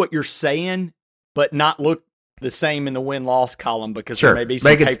could be what you're saying, but not look the same in the win-loss column because there may be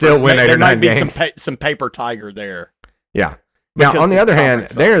some they could still win 8 or 9 games. Some paper tiger there. Yeah. Now, on the other hand,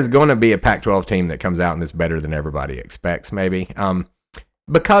 there is going to be a Pac-12 team that comes out and is better than everybody expects, maybe.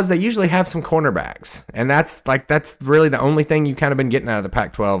 Because they usually have some cornerbacks. And that's really the only thing you've kind of been getting out of the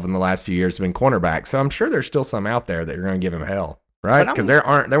Pac-12 in the last few years has been cornerbacks. So I'm sure there's still some out there that you're going to give him hell, right? Because there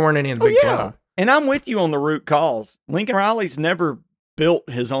weren't any in the Big 12. And I'm with you on the root cause. Lincoln Riley's never built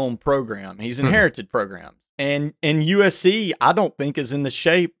his own program. He's inherited programs. And USC, I don't think, is in the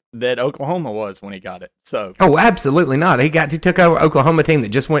shape that Oklahoma was when he got it. So, absolutely not. He took over Oklahoma team that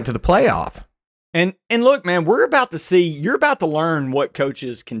just went to the playoff. And look, man, you're about to learn what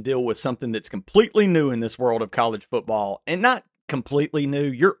coaches can deal with something that's completely new in this world of college football. And not completely new.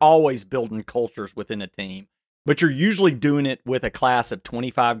 You're always building cultures within a team, but you're usually doing it with a class of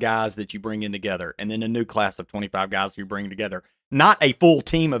 25 guys that you bring in together, and then a new class of 25 guys you bring together. Not a full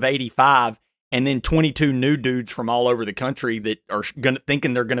team of 85 and then 22 new dudes from all over the country that are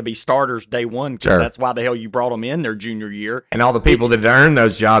thinking they're going to be starters day one, because that's why the hell you brought them in their junior year. And all the people that earned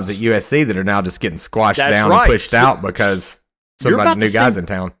those jobs at USC that are now just getting squashed down and pushed out because somebody new guys in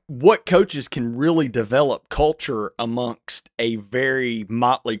town. What coaches can really develop culture amongst a very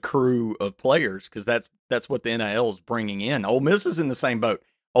motley crew of players, because that's what the NIL is bringing in. Ole Miss is in the same boat.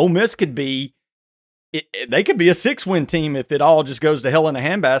 Ole Miss could be they could be a 6-win team if it all just goes to hell in a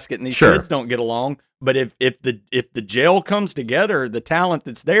handbasket and these kids don't get along. But if the gel comes together, the talent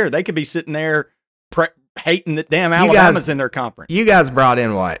that's there, they could be sitting there hating that damn Alabama's in their conference. You guys brought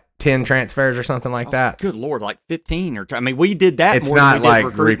in what, 10 transfers or something like that? Good Lord, like 15 we did that. It's more not than we like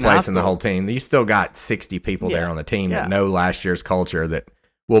did replacing the whole team. You still got 60 people there on the team that know last year's culture that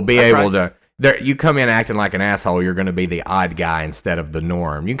will be able to. You come in acting like an asshole, you're going to be the odd guy instead of the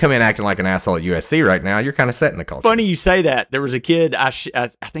norm. You come in acting like an asshole at USC right now, you're kind of setting the culture. Funny you say that. There was a kid, I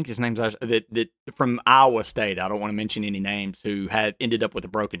think his name's that from Iowa State. I don't want to mention any names, who had ended up with a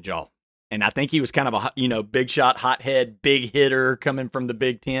broken jaw. And I think he was kind of a big shot, hothead, big hitter coming from the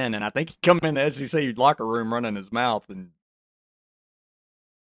Big Ten. And I think he come in the SEC locker room running his mouth and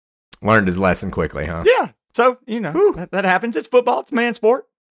learned his lesson quickly, huh? Yeah. So that happens. It's football. It's a man sport.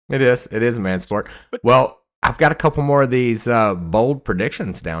 It is a man sport. Well, I've got a couple more of these bold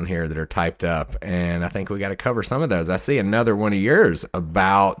predictions down here that are typed up, and I think we got to cover some of those. I see another one of yours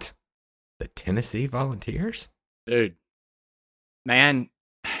about the Tennessee Volunteers. Dude, man,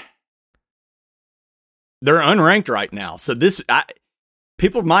 they're unranked right now. So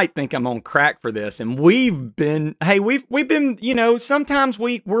people might think I'm on crack for this, and we've been, sometimes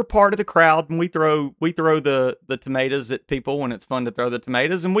we're part of the crowd and we throw the tomatoes at people when it's fun to throw the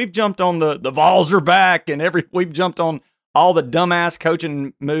tomatoes, and we've jumped on the Vols are back, and we've jumped on all the dumbass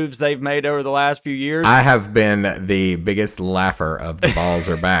coaching moves they've made over the last few years. I have been the biggest laugher of the Vols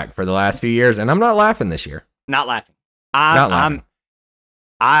are back for the last few years, and I'm not laughing this year. Not laughing.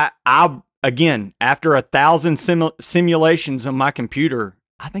 Again, after 1,000 simulations on my computer,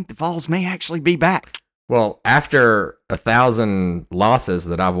 I think the Vols may actually be back. Well, after 1,000 losses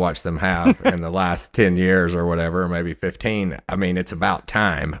that I've watched them have in the last 10 years or whatever, maybe 15, I mean, it's about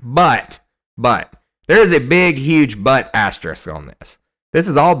time. But there is a big, huge but asterisk on this. This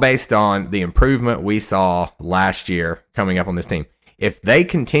is all based on the improvement we saw last year coming up on this team. If they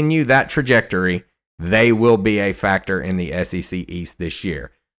continue that trajectory, they will be a factor in the SEC East this year.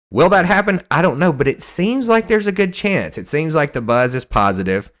 Will that happen? I don't know, but it seems like there's a good chance. It seems like the buzz is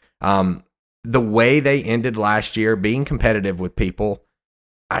positive. The way they ended last year, being competitive with people,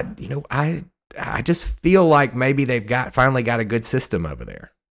 I just feel like maybe they've finally got a good system over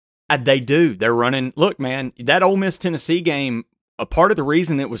there. They do. They're running. Look, man, that Ole Miss Tennessee game, a part of the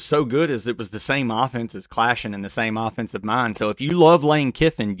reason it was so good is it was the same offenses clashing in the same offensive mind. So if you love Lane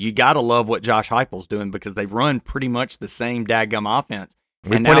Kiffin, you got to love what Josh Heupel's doing, because they run pretty much the same dadgum offense.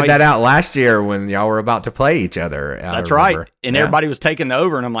 We pointed that out last year when y'all were about to play each other. That's right. And everybody was taking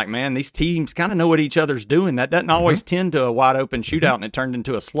over, and I'm like, man, these teams kind of know what each other's doing. That doesn't always tend to a wide open shootout, and it turned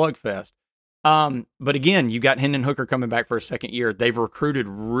into a slugfest. But again, you got Hendon Hooker coming back for a second year. They've recruited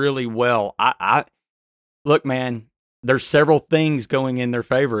really well. Look, man, there's several things going in their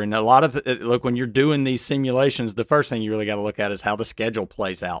favor. And a lot of look, when you're doing these simulations, the first thing you really got to look at is how the schedule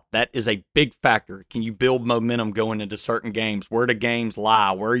plays out. That is a big factor. Can you build momentum going into certain games? Where do games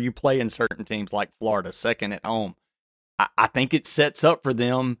lie? Where are you playing certain teams like Florida, second at home? I think it sets up for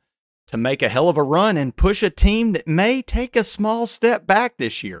them to make a hell of a run and push a team that may take a small step back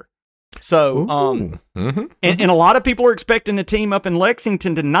this year. So, and a lot of people are expecting the team up in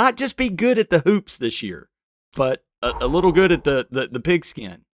Lexington to not just be good at the hoops this year, but a little good at the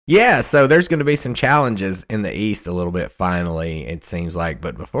pigskin. Yeah, so there's going to be some challenges in the East a little bit finally, it seems like.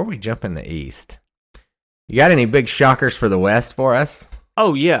 But before we jump in the East, you got any big shockers for the West for us?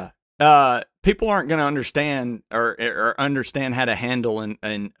 Oh, yeah. People aren't going to understand or understand how to handle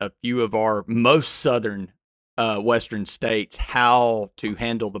in a few of our most southern Western states how to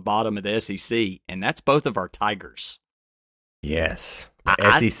handle the bottom of the SEC, and that's both of our Tigers. Yes.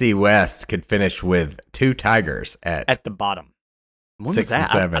 The SEC West could finish with 2 Tigers at the bottom. When 6 and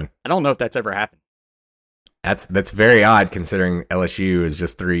 7. I don't know if that's ever happened. That's very odd considering LSU is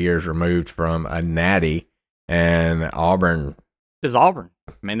just 3 years removed from a natty, and Auburn is Auburn.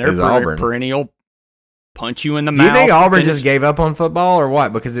 I mean, they're perennial punch you in the mouth. Do you think Auburn just gave up on football or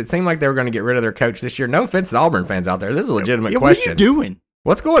what? Because it seemed like they were going to get rid of their coach this year. No offense to Auburn fans out there. This is a legitimate question. What are you doing?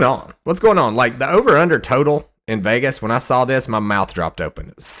 What's going on? What's going on? Like the over-under total in Vegas, when I saw this, my mouth dropped open.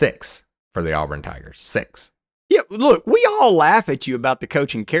 It was 6 for the Auburn Tigers. 6. Yeah, look, we all laugh at you about the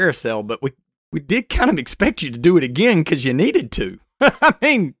coaching carousel, but we did kind of expect you to do it again because you needed to. I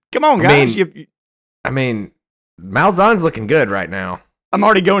mean, come on, guys. I mean, Malzahn's looking good right now. I'm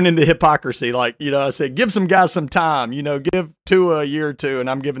already going into hypocrisy. Like, I said, give some guys some time. Give Tua a year or two, and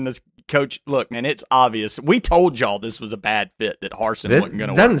I'm giving this coach. Look, man, it's obvious. We told y'all this was a bad fit, that Harsin wasn't going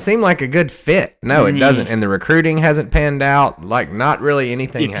to work. Doesn't seem like a good fit. No, it doesn't. And the recruiting hasn't panned out. Like, not really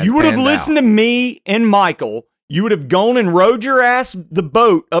anything has panned out. If you would have listened to me and Michael, you would have gone and rowed your ass the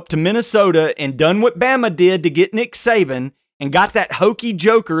boat up to Minnesota and done what Bama did to get Nick Saban and got that hokey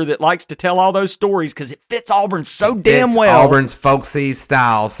joker that likes to tell all those stories because it fits Auburn so damn well. Auburn's folksy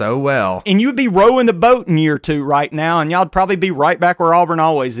style so well. And you'd be rowing the boat in year 2 right now, and y'all'd probably be right back where Auburn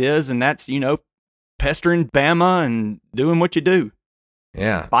always is, and that's, pestering Bama and doing what you do.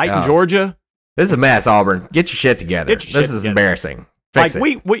 Yeah. Fighting Georgia. This is a mess, Auburn. Get your shit together. This is embarrassing. Fix it.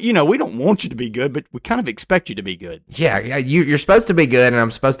 We don't want you to be good, but we kind of expect you to be good. Yeah, you're supposed to be good, and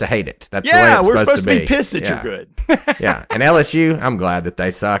I'm supposed to hate it. That's the way it's we're supposed to be pissed that you're good. Yeah, and LSU, I'm glad that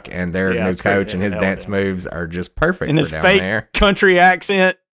they suck, and their new coach and his dance moves are just perfect. And his fake country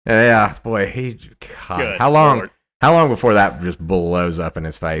accent. Yeah, boy, how long before that just blows up in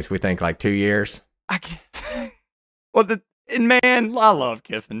his face? We think like 2 years. I can't. Well, man, I love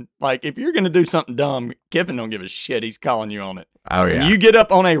Kiffin. Like, if you're going to do something dumb, Kiffin don't give a shit. He's calling you on it. Oh, yeah. When you get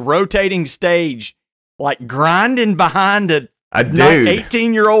up on a rotating stage, like grinding behind a dude,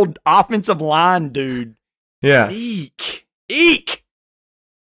 18-year-old offensive line dude. Yeah. Eek.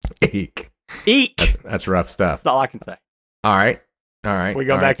 That's rough stuff. That's all I can say. All right. We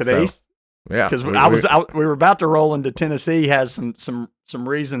go back to the East? Yeah. Because we were about to roll into Tennessee, has some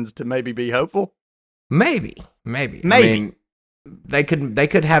reasons to maybe be hopeful. Maybe. I mean, they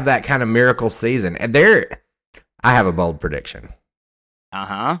could have that kind of miracle season. And I have a bold prediction.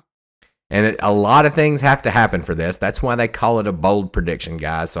 Uh-huh. And a lot of things have to happen for this. That's why they call it a bold prediction,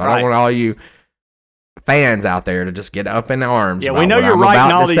 guys. So I don't want all you fans out there to just get up in arms. Yeah, we know you're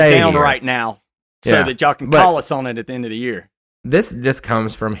writing all these down right now so that y'all can call us on it at the end of the year. This just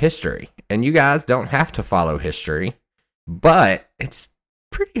comes from history. And you guys don't have to follow history, but it's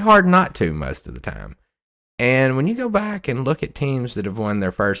pretty hard not to most of the time. And when you go back and look at teams that have won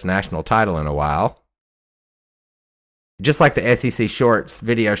their first national title in a while, just like the SEC Shorts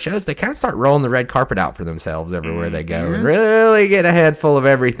video shows, they kind of start rolling the red carpet out for themselves everywhere they go and really get a head full of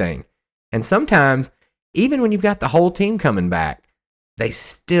everything. And sometimes, even when you've got the whole team coming back, they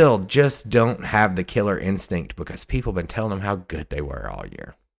still just don't have the killer instinct because people have been telling them how good they were all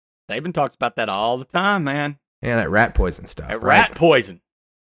year. Saban talks about that all the time, man. Yeah, that rat poison stuff. Rat poison.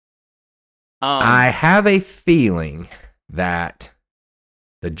 I have a feeling that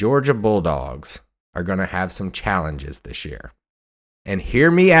the Georgia Bulldogs are going to have some challenges this year. And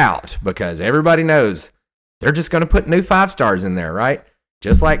hear me out, because everybody knows they're just going to put new 5-stars in there, right?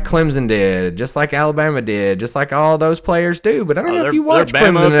 Just like Clemson did, just like Alabama did, just like all those players do. But I don't know if you watch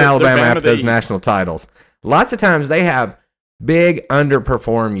Clemson and Alabama after those national titles. Lots of times they have big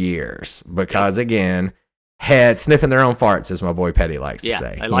underperform years because, again, head sniffing their own farts, as my boy Petty likes to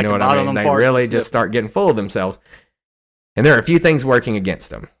say. They like, you know what I mean? They really just start getting full of themselves. And there are a few things working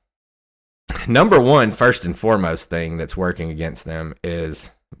against them. Number one, first and foremost thing that's working against them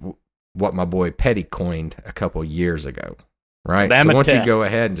is what my boy Petty coined a couple years ago, right? Bama so why don't test. you go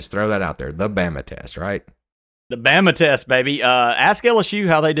ahead and just throw that out there, the Bama test, right? The Bama test, baby. Ask LSU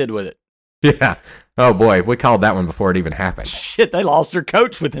how they did with it. Yeah. Oh, boy. We called that one before it even happened. Shit, they lost their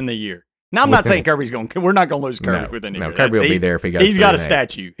coach within the year. Now, I'm not saying Kirby's going to. We're not going to lose Kirby within the year. No, Kirby will be there if he goes. He's got a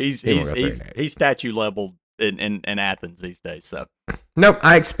statue. He's statue leveled in Athens these days. So nope.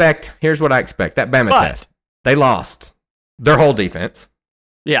 Here's what I expect. That Bama test, they lost their whole defense.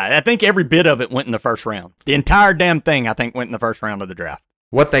 Yeah, I think every bit of it went in the first round. The entire damn thing, I think, went in the first round of the draft.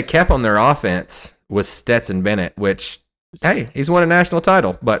 What they kept on their offense was Stetson Bennett, which, hey, he's won a national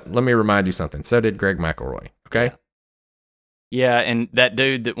title. But let me remind you something. So did Greg McElroy. Okay. Yeah, and that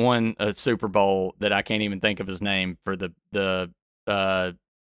dude that won a Super Bowl that I can't even think of his name for the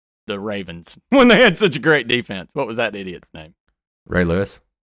Ravens when they had such a great defense. What was that idiot's name? Ray Lewis.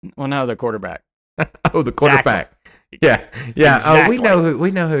 Well, no, the quarterback. Oh, the quarterback. Exactly. Yeah. Exactly. Oh,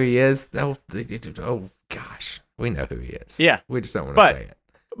 we know who he is. Oh gosh, we know who he is. Yeah, we just don't want to say it.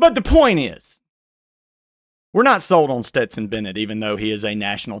 But the point is, we're not sold on Stetson Bennett, even though he is a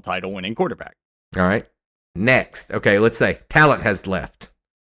national title winning quarterback. All right. Next, okay, let's say talent has left,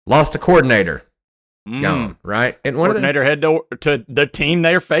 lost a coordinator, gone. Right, and one coordinator head to the team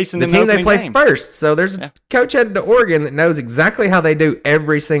they're facing. The in team the they play game. First. So there's a coach headed to Oregon that knows exactly how they do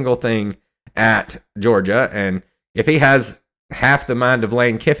every single thing at Georgia, and if he has half the mind of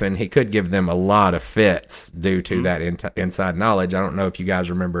Lane Kiffin, he could give them a lot of fits due to that inside knowledge. I don't know if you guys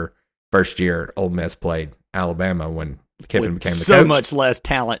remember first year Ole Miss played Alabama when Kiffin became the coach. So much less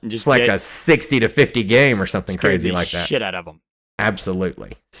talent and just it's like a 60-50 game or something crazy like that. Shit out of them.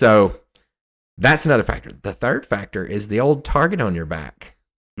 Absolutely. So that's another factor. The third factor is the old target on your back.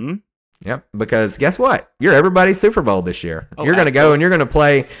 Yep, because guess what? You're everybody's Super Bowl this year. You're going to go and you're going to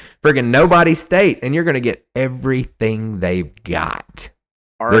play friggin' nobody state, and you're going to get everything they've got.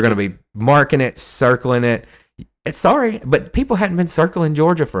 They're going to be marking it, circling it. Sorry, but people hadn't been circling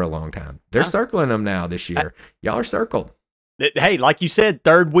Georgia for a long time. They're circling them now this year. Y'all are circled. Hey, like you said,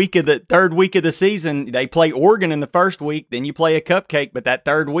 third week of the season, they play Oregon in the first week. Then you play a cupcake, but that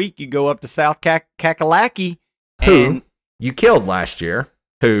third week you go up to South Kakalaki, who you killed last year.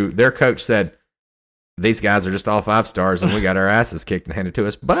 Who their coach said, these guys are just all 5 stars and we got our asses kicked and handed to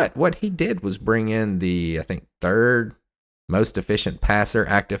us. But what he did was bring in the, I think, third most efficient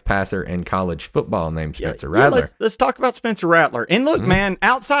active passer in college football named Spencer Rattler. Let's talk about Spencer Rattler. And look, man,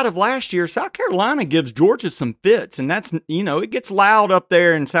 outside of last year, South Carolina gives Georgia some fits. And that's, it gets loud up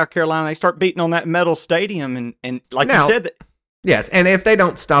there in South Carolina. They start beating on that metal stadium. And like you said, yes, and if they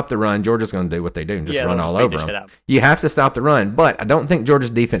don't stop the run, Georgia's going to do what they do and just run all over them. You have to stop the run, but I don't think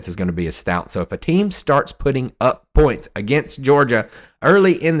Georgia's defense is going to be as stout. So if a team starts putting up points against Georgia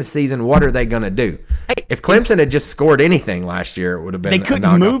early in the season, what are they going to do? If Clemson had just scored anything last year, it would have been they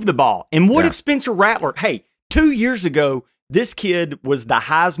couldn't move the ball. And what if Spencer Rattler, 2 years ago, this kid was the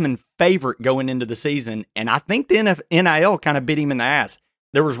Heisman favorite going into the season, and I think the NIL kind of bit him in the ass.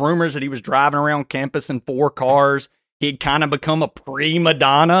 There was rumors that he was driving around campus in 4 cars. He'd kind of become a prima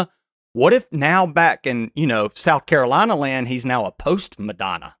donna. What if now back in, South Carolina land, he's now a post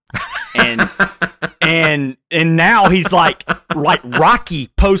Madonna, and now he's like Rocky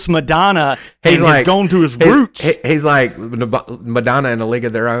post Madonna. He's gone to his roots. He's like Madonna in a league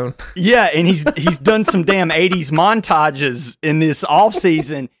of their own. Yeah, and he's done some damn 80s montages in this off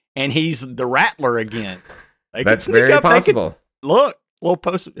season, and he's the Rattler again. That's very possible. Look, little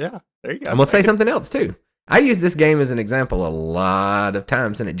post. Yeah, there you go. I'm gonna say something else too. I use this game as an example a lot of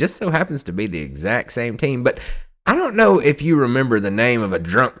times, and it just so happens to be the exact same team. But I don't know if you remember the name of a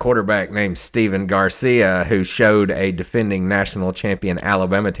drunk quarterback named Steven Garcia who showed a defending national champion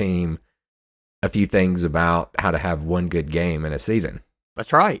Alabama team a few things about how to have one good game in a season.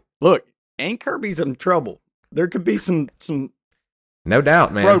 That's right. Look, Aunt Kirby's in trouble. There could be some no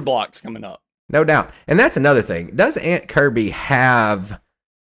doubt, man, roadblocks coming up. No doubt. And that's another thing. Does Aunt Kirby have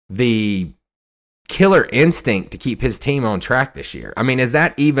the killer instinct to keep his team on track this year? I mean, is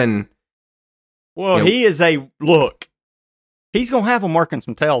that even... Well, he's going to have them working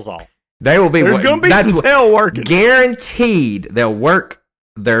some tails off. They will be. There's going to be some tail working. Guaranteed they'll work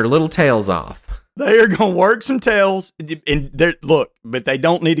their little tails off. They are going to work some tails. And but they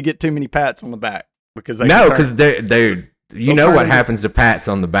don't need to get too many pats on the back. Because they're you know what happens to pats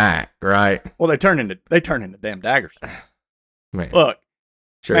on the back, right? Well, they turn into damn daggers. Man. Look.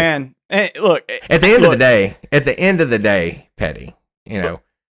 Sure. Man, look. At the end of the day, Petty, can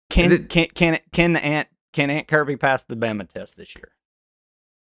Aunt Kirby pass the Bama test this year?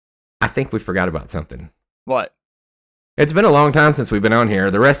 I think we forgot about something. What? It's been a long time since we've been on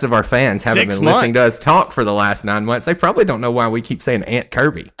here. The rest of our fans haven't been listening to us talk for the last 9 months. They probably don't know why we keep saying Aunt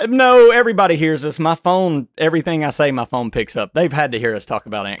Kirby. No, everybody hears us. My phone, everything I say, my phone picks up. They've had to hear us talk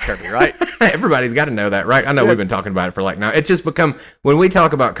about Aunt Kirby, right? Everybody's got to know that, right? I know we've been talking about it for now. It's just become, when we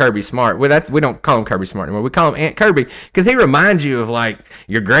talk about Kirby Smart, we don't call him Kirby Smart anymore. We call him Aunt Kirby because he reminds you of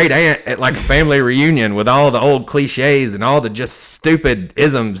your great aunt at a family reunion with all the old cliches and all the just stupid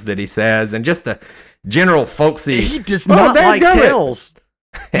isms that he says and just general folksy. He does not like tails.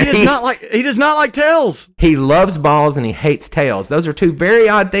 He does not like tails. He loves balls and he hates tails. Those are two very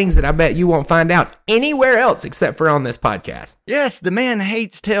odd things that I bet you won't find out anywhere else except for on this podcast. Yes, the man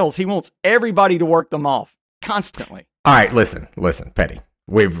hates tails. He wants everybody to work them off constantly. All right, listen, Petty.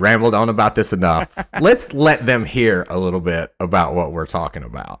 We've rambled on about this enough. Let's let them hear a little bit about what we're talking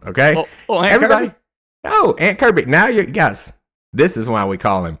about, okay? Aunt everybody. Kirby? Oh, Aunt Kirby. Now, you guys, this is why we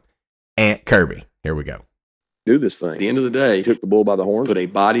call him Aunt Kirby. Here we go. Do this thing. At the end of the day, took the bull by the horns, put a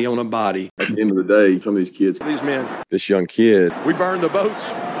body on a body. At the end of the day, some of these kids, these men, this young kid, we burned the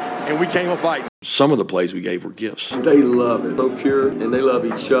boats and we came a fight. Some of the plays we gave were gifts. They love it. So pure, and they love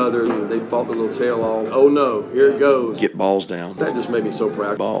each other. They fought the little tail off. Oh no, here it goes. Get balls down. That just made me so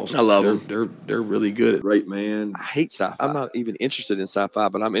proud. Balls. I love them. They're really good at great man. I hate sci-fi. I'm not even interested in sci-fi,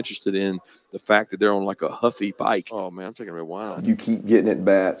 but I'm interested in the fact that they're on like a huffy bike. Oh man, I'm taking a while. You keep getting at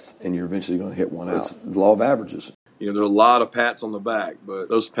bats, and you're eventually going to hit one out. It's the law of averages. You know, there are a lot of pats on the back, but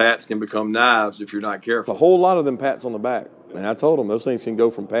those pats can become knives if you're not careful. A whole lot of them pats on the back. And I told them those things can go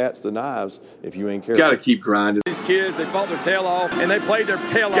from pats to knives if you ain't careful. You got to keep grinding. These kids, they fought their tail off, and they played their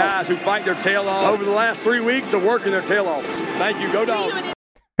tail off. Guys who fight their tail off over the last 3 weeks of working their tail off. Thank you. Go Dogs.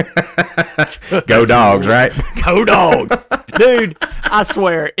 Go Dogs, right? Go Dogs. Dude, I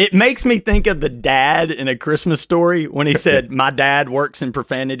swear, it makes me think of the dad in A Christmas Story when he said, my dad works in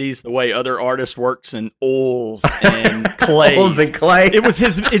profanities the way other artists works in oils and clay. Oils and clay.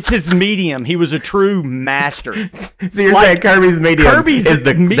 It's his medium. He was a true master. So you're saying Kirby's medium is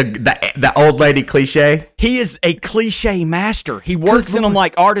the old lady cliche? He is a cliche master. He works in them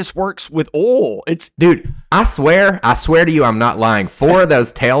like artist works with oil. Dude, I swear to you, I'm not lying. 4 of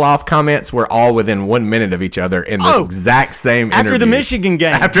those tail off comments were all within 1 minute of each other in the exact same interview. After the Michigan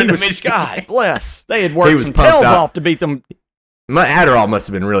game. God bless. They had worked some tails off to beat them. My Adderall must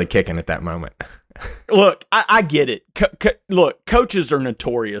have been really kicking at that moment. Look, I get it. Look, coaches are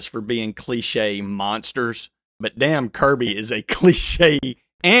notorious for being cliche monsters, but damn, Kirby is a cliche.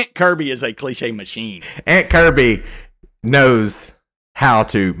 Aunt Kirby is a cliche machine. Aunt Kirby knows how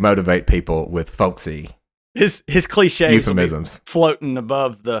to motivate people with folksy his cliches euphemisms floating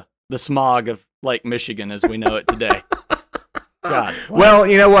above the smog of Lake Michigan as we know it today. God. Well,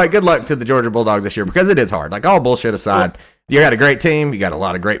 you know what? Good luck to the Georgia Bulldogs this year because it is hard. Like, all bullshit aside, you got a great team. You got a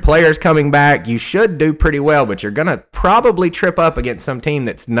lot of great players coming back. You should do pretty well, but you're going to probably trip up against some team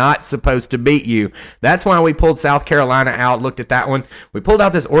that's not supposed to beat you. That's why we pulled South Carolina out, looked at that one. We pulled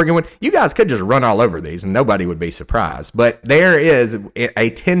out this Oregon one. You guys could just run all over these, and nobody would be surprised. But there is a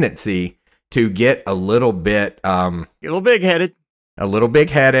tendency to get a little bit... a little big-headed. A little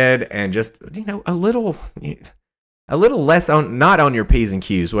big-headed and just, a little less not on your P's and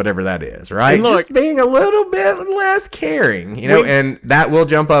Q's, whatever that is, right? And look, just being a little bit less caring, and that will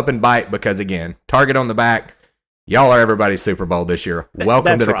jump up and bite because, again, target on the back. Y'all are everybody's Super Bowl this year.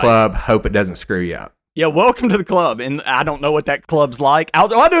 Welcome to the club. Hope it doesn't screw you up. Yeah, welcome to the club. And I don't know what that club's like. I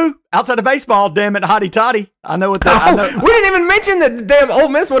do. Outside of baseball, damn it, hotty toddy. I know what that. We didn't even mention that damn Ole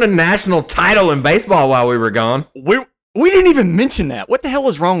Miss won a national title in baseball while we were gone. We didn't even mention that. What the hell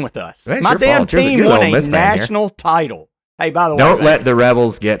is wrong with us? My damn team won a national title. Hey, by the way, don't let the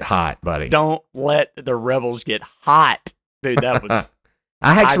Rebels get hot, buddy. Don't let the Rebels get hot. Dude, that was...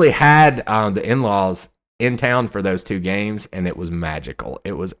 I actually had the in-laws in town for those 2 games, and it was magical.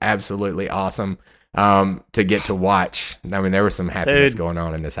 It was absolutely awesome to get to watch. I mean, there was some happiness going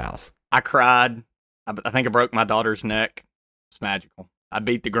on in this house. I cried. I think I broke my daughter's neck. It's magical. I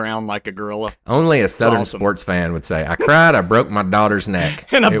beat the ground like a gorilla. Only a Southern sports fan would say, I cried, I broke my daughter's neck.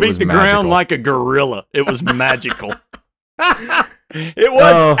 And I beat the ground like a gorilla. It was magical. It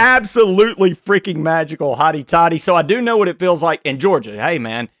was absolutely freaking magical, hotty toddy. So I do know what it feels like in Georgia. Hey,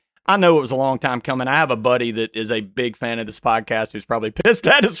 man, I know it was a long time coming. I have a buddy that is a big fan of this podcast who's probably pissed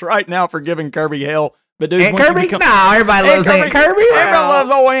at us right now for giving Kirby hell. But dude, Aunt Kirby? No, everybody loves Aunt Kirby. Everybody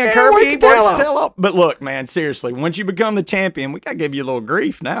loves old Aunt Kirby. He works the tail off. But look, man, seriously, once you become the champion, we gotta give you a little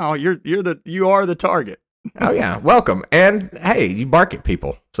grief now. You are the target. Oh yeah, welcome. And hey, you bark at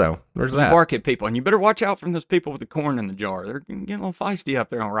people, so there's that. You bark at people, and you better watch out from those people with the corn in the jar. They're getting a little feisty up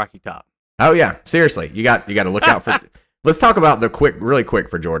there on Rocky Top. Oh yeah, seriously, you got to look out for. Let's talk about really quick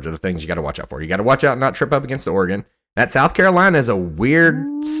for Georgia. The things you got to watch out for. You got to watch out and not trip up against Oregon. That South Carolina is a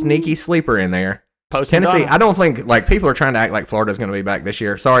weird, sneaky sleeper in there. Tennessee, I don't think people are trying to act like Florida's going to be back this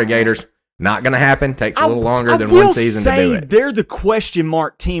year. Sorry, Gators. Not going to happen. Takes a little longer than one season to do it. They're the question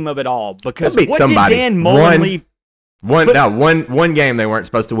mark team of it all because beat somebody. Did Dan Mullen leave? One game they weren't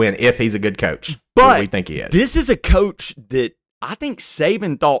supposed to win if he's a good coach. But we think he is. This is a coach that I think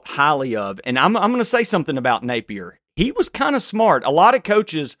Saban thought highly of, and I'm going to say something about Napier. He was kind of smart. A lot of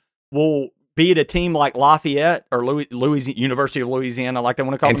coaches will be at a team like Lafayette or University of Louisiana, like they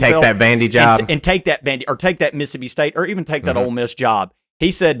want to call and themselves, take that Vandy job, and take that Vandy or take that Mississippi State or even take that Ole Miss job.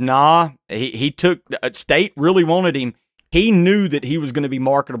 He said, nah. He took State really wanted him. He knew that he was going to be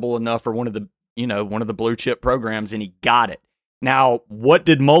marketable enough for one of the blue chip programs, and he got it. Now, what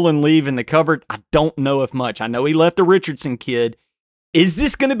did Mullen leave in the cupboard? I don't know if much. I know he left the Richardson kid. Is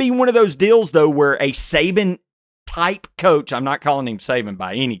this going to be one of those deals, though, where a Saban-type coach, I'm not calling him Saban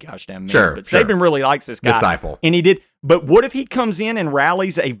by any gosh damn means, but Saban really likes this guy. Disciple. And he did. But what if he comes in and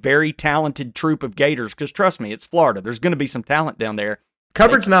rallies a very talented troop of Gators? Because trust me, it's Florida. There's going to be some talent down there.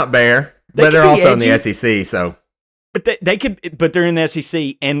 Cupboard's not bare, but they're also in the SEC, so... But they could, but they're in the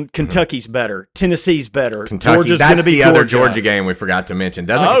SEC, and Kentucky's better, Tennessee's better. Kentucky, Georgia's that's going to be the other Georgia game we forgot to mention.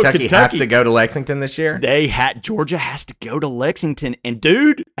 Doesn't Kentucky have to go to Lexington this year? Georgia has to go to Lexington, and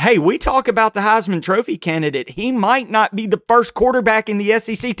dude, hey, we talk about the Heisman Trophy candidate. He might not be the first quarterback in the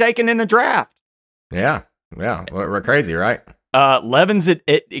SEC taken in the draft. Yeah, we're crazy, right? Levin's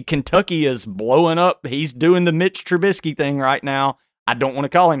at Kentucky is blowing up. He's doing the Mitch Trubisky thing right now. I don't want to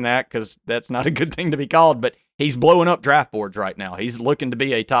call him that because that's not a good thing to be called, but he's blowing up draft boards right now. He's looking to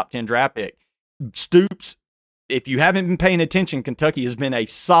be a top 10 draft pick. Stoops, if you haven't been paying attention, Kentucky has been a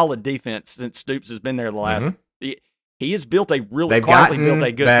solid defense since Stoops has been there the last. He has built a really quietly built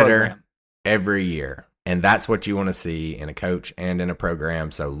a good program every year, and that's what you want to see in a coach and in a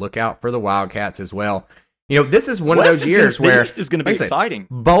program. So look out for the Wildcats as well. You know, this is one of those years where the East is going to be exciting.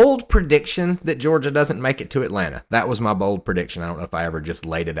 Bold prediction that Georgia doesn't make it to Atlanta. That was my bold prediction. I don't know if I ever just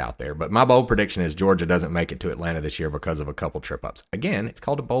laid it out there, but my bold prediction is Georgia doesn't make it to Atlanta this year because of a couple trip ups. Again, it's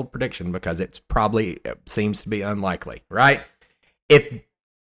called a bold prediction because it's probably seems to be unlikely, right? If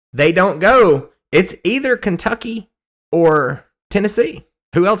they don't go, it's either Kentucky or Tennessee.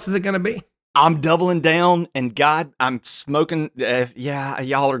 Who else is it going to be? I'm doubling down, and God, I'm smoking.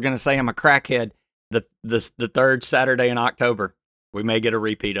 Y'all are going to say I'm a crackhead. The third Saturday in October, we may get a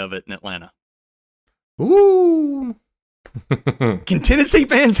repeat of it in Atlanta. Ooh. Can Tennessee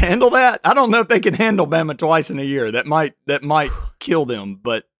fans handle that? I don't know if they can handle Bama twice in a year. That might kill them.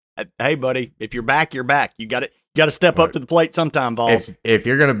 But hey, buddy, if you're back, you're back. You got to step up to the plate sometime, Vols. If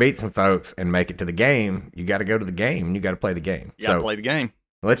you're going to beat some folks and make it to the game, you got to go to the game and you got to play the game. You got to play the game.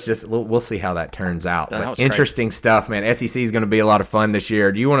 We'll see how that turns out. But interesting stuff, man. SEC is going to be a lot of fun this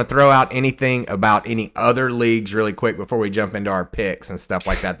year. Do you want to throw out anything about any other leagues really quick before we jump into our picks and stuff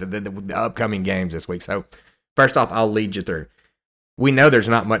like that, the upcoming games this week? So first off, I'll lead you through. We know there's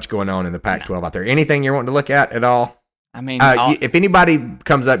not much going on in the Pac-12 out there. Anything you're wanting to look at all? I mean, if anybody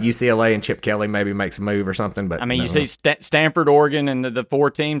comes up, UCLA and Chip Kelly maybe makes a move or something. But I mean, you see Stanford, Oregon, and the four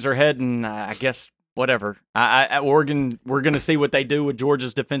teams are heading, I guess, whatever. Oregon, we're going to see what they do with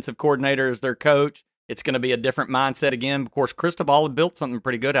Georgia's defensive coordinator as their coach. It's going to be a different mindset again. Of course, Cristobal had built something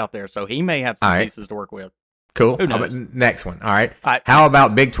pretty good out there, so he may have some pieces to work with. Cool. How about next one? All right. How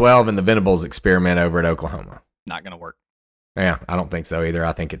about Big 12 and the Venables experiment over at Oklahoma? Not going to work. Yeah, I don't think so either.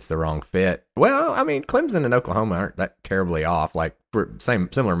 I think it's the wrong fit. Well, I mean, Clemson and Oklahoma aren't that terribly off. Like,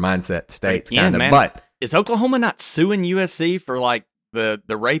 similar mindset states, kind of. Man, but is Oklahoma not suing USC for like the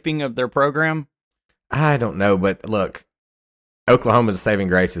raping of their program? I don't know, but look, Oklahoma's saving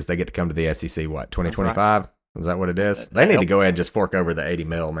grace is they get to come to the SEC. What, 2025? Is that what it is? They need to go ahead and just fork over the $80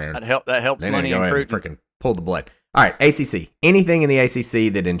 million, man. That helps they money and freaking pull the blood. All right, ACC. Anything in the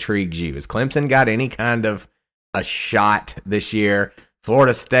ACC that intrigues you? Has Clemson got any kind of a shot this year?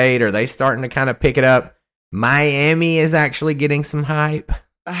 Florida State, are they starting to kind of pick it up? Miami is actually getting some hype.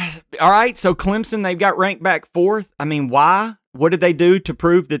 All right, so Clemson, they've got ranked back 4th. I mean, why? What did they do to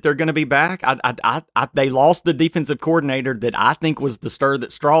prove that they're going to be back? They lost the defensive coordinator that I think was the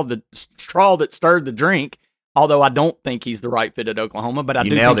straw that stirred the drink. Although I don't think he's the right fit at Oklahoma, but I do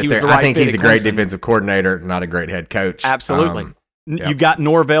think he was the right fit. I think he's a great defensive coordinator, not a great head coach. Absolutely. You've got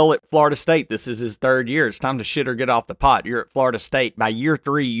Norvell at Florida State. This is his 3rd year. It's time to shit or get off the pot. You're at Florida State. By year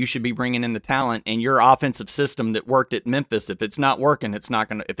 3, you should be bringing in the talent and your offensive system that worked at Memphis. If it's not working, it's not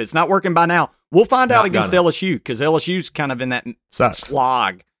going to. If it's not working by now, we'll find out against LSU because LSU's kind of in that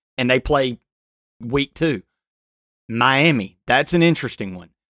slog and they play week 2. Miami, that's an interesting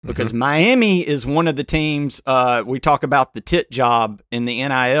one because Miami is one of the teams. We talk about the tit job in the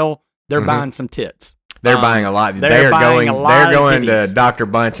NIL. They're buying some tits. They're buying a lot. They're going to Dr.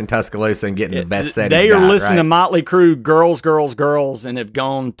 Bunch in Tuscaloosa and getting the best settings. They are listening to Motley Crue, girls, and have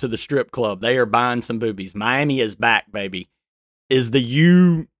gone to the strip club. They are buying some boobies. Miami is back, baby.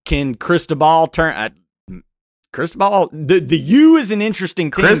 Can Cristobal turn? Cristobal, the U is an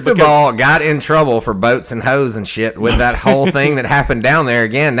interesting team. Cristobal got in trouble for boats and hoes and shit with that whole thing that happened down there.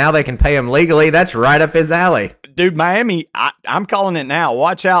 Again, now they can pay him legally. That's right up his alley. dude, Miami, I'm calling it now.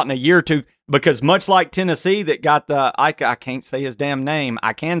 Watch out in a year or two, because much like Tennessee that got I can't say his damn name.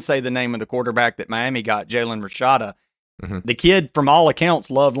 I can say the name of the quarterback that Miami got, Jalen Rashada. Mm-hmm. The kid, from all accounts,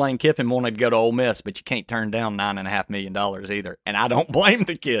 loved Lane Kiffin, wanted to go to Ole Miss, but you can't turn down $9.5 million either. And I don't blame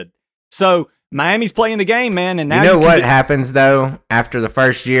the kid. So Miami's playing the game, man. And now you know what happens, though, after the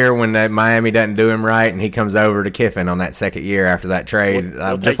first year when Miami doesn't do him right and he comes over to Kiffin on that second year after that trade,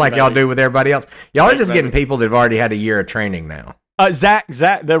 just like y'all do with everybody else. Y'all are just getting people that have already had a year of training now. Zach,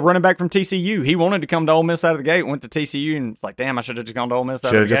 the running back from TCU, he wanted to come to Ole Miss out of the gate, went to TCU, and it's like, damn, I should have just gone to Ole Miss out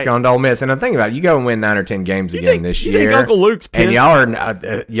of the gate. Should have just gone to Ole Miss. And the thing about it, you go and win 9 or 10 games again this year. You think Uncle Luke's pissed?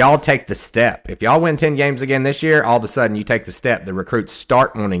 And y'all take the step. If y'all win 10 games again this year, all of a sudden you take the step. The recruits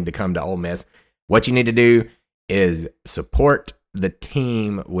start wanting to come to Ole Miss. What you need to do is support the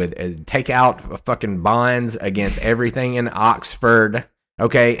team with take out fucking bonds against everything in Oxford.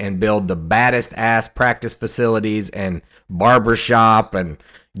 Okay, and build the baddest ass practice facilities and barbershop and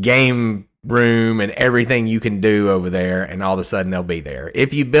game room and everything you can do over there, and all of a sudden they'll be there.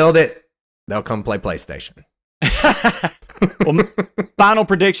 If you build it, they'll come play PlayStation. Well, final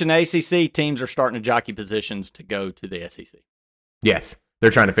prediction, ACC teams are starting to jockey positions to go to the SEC. Yes, they're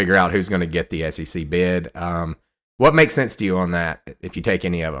trying to figure out who's going to get the SEC bid. What makes sense to you on that, if you take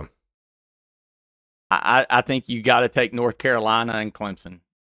any of them? I think you got to take North Carolina and Clemson,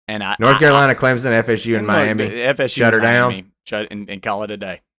 and North Carolina, Clemson, FSU, and Miami. FSU, shut her down, and call it a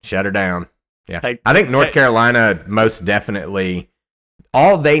day. Shut her down. Yeah, I think North Carolina most definitely.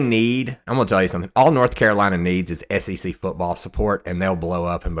 All they need, I'm going to tell you something. All North Carolina needs is SEC football support, and they'll blow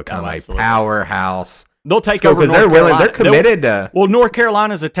up and become a powerhouse. They'll take over because they're willing. They're committed to. Well, North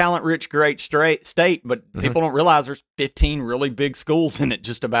Carolina's a talent-rich, great state, but people don't realize there's 15 really big schools in it.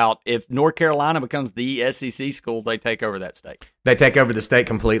 Just about. If North Carolina becomes the SEC school, they take over that state. They take over the state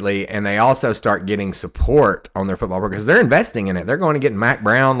completely, and they also start getting support on their football because they're investing in it. They're going to get Mac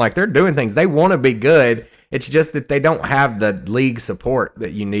Brown. Like, they're doing things. They want to be good. It's just that they don't have the league support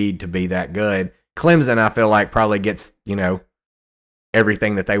that you need to be that good. Clemson, I feel like, probably gets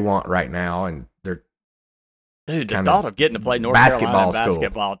everything that they want right now, and they're. Dude, the thought of getting to play North Carolina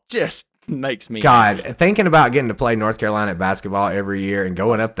basketball just makes me happy. Thinking about getting to play North Carolina basketball every year and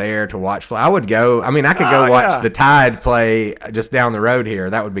going up there to watch play. I would go. I mean, I could go watch the Tide play just down the road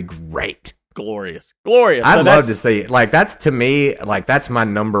here. That would be great. Glorious. I'd love to see it. Like, that's, to me, like, that's my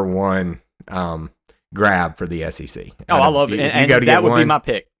number one grab for the SEC. I love it. And that would be my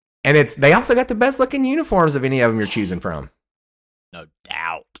pick. And they also got the best looking uniforms of any of them you're choosing from. No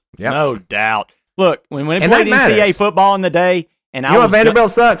doubt. Yep. No doubt. Look, when they played NCAA football in the day, and I was Vanderbilt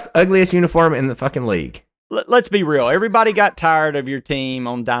sucks, ugliest uniform in the fucking league. Let's be real. Everybody got tired of your team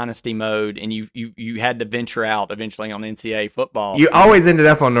on dynasty mode, and you had to venture out eventually on NCAA football. You always ended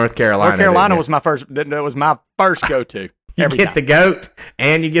up on North Carolina. North Carolina was my first. That was my first go-to. You get the goat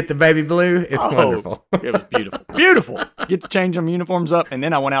and you get the baby blue. It's wonderful. It was beautiful. Beautiful. Get to change them uniforms up. And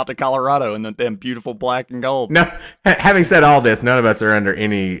then I went out to Colorado in them beautiful black and gold. No, having said all this, none of us are under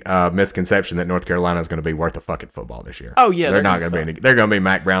any misconception that North Carolina is going to be worth a fucking football this year. Oh, yeah. They're not going to be any. They're going to be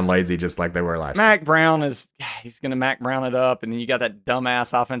Mac Brown lazy just like they were last year. Mac Brown he's going to Mac Brown it up. And then you got that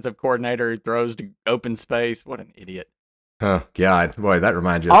dumbass offensive coordinator who throws to open space. What an idiot. Oh, God. Boy, that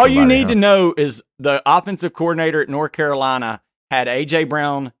reminds you of all somebody, you need to know is the offensive coordinator at North Carolina had A.J.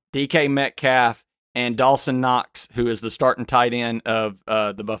 Brown, DK Metcalf, and Dawson Knox, who is the starting tight end of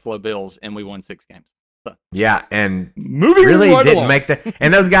the Buffalo Bills, and we won 6 games. So. Yeah, and moving really right didn't along. make the.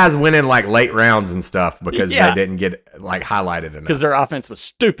 And those guys went in like late rounds and stuff because they didn't get like highlighted enough. Because their offense was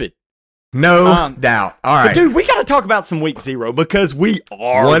stupid. No doubt. All right, but dude, we got to talk about some week 0 because we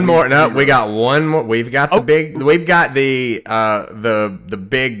are one more. No, we got one more. We've got the big. We've got the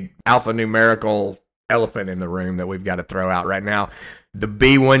big alphanumerical elephant in the room that we've got to throw out right now. The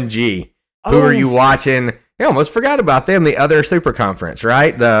B1G. Who are you watching? I almost forgot about them. The other super conference,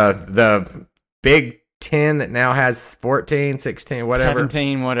 right? The Big 10 that now has 14, 16, whatever.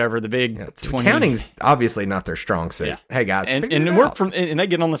 17, whatever. The Big 20. Counting's obviously not their strong suit. Yeah. Hey, guys. And they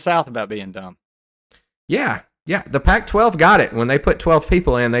get on the South about being dumb. Yeah. Yeah. The Pac-12 got it. When they put 12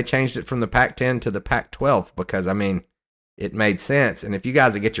 people in, they changed it from the Pac-10 to the Pac-12 because, I mean, it made sense. And if you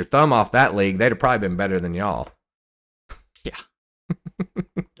guys would get your thumb off that league, they'd have probably been better than y'all. Yeah.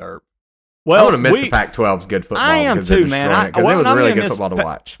 Derp. Well, I would have missed the Pac-12's good football. I am too, man. Because it was really good football to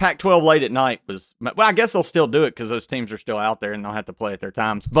watch. Pac-12 late at night was. Well, I guess they'll still do it because those teams are still out there and they'll have to play at their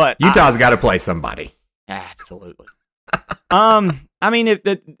times. But Utah's got to play somebody. Absolutely. I mean,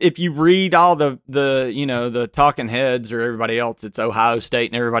 if you read all the talking heads or everybody else, it's Ohio State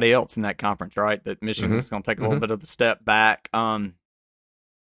and everybody else in that conference, right? That Michigan's going to take a little bit of a step back. I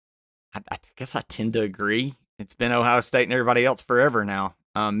guess I tend to agree. It's been Ohio State and everybody else forever now.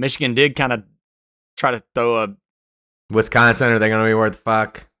 Michigan did kind of try to throw a... Wisconsin, are they going to be worth the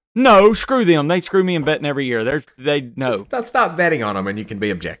fuck? No, screw them. They screw me in betting every year. No. Just stop betting on them and you can be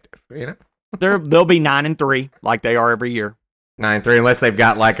objective, you know? They'll be 9-3 like they are every year. 9-3, unless they've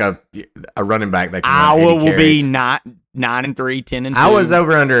got like a running back that can Iowa run 80 will be carries. 9-3, 10-2. I was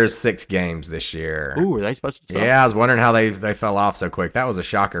over under 6 games this year. Ooh, are they supposed to suck? Yeah, I was wondering how they fell off so quick. That was a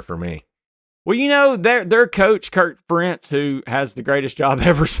shocker for me. Well, you know, their coach, Kurt Ferentz, who has the greatest job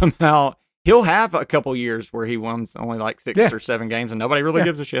ever somehow, he'll have a couple years where he wins only like 6 or 7 games and nobody really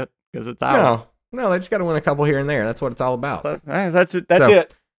gives a shit because it's Iowa. No, they just got to win a couple here and there. That's what it's all about. That's it. That's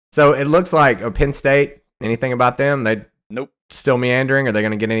it. So it looks like Penn State, anything about them? Nope. Still meandering? Are they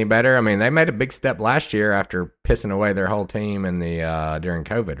going to get any better? I mean, they made a big step last year after pissing away their whole team in the during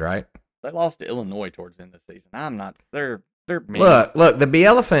COVID, right? They lost to Illinois towards the end of the season. They're mean. Look, the Bee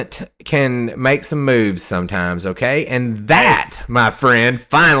Elephant can make some moves sometimes, okay? And that, my friend,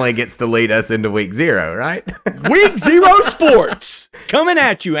 finally gets to lead us into week 0, right? Week 0 sports coming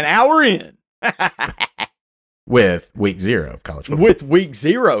at you an hour in. With week 0 of college football. With week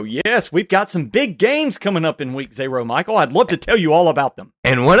 0, yes. We've got some big games coming up in week 0, Michael. I'd love to tell you all about them.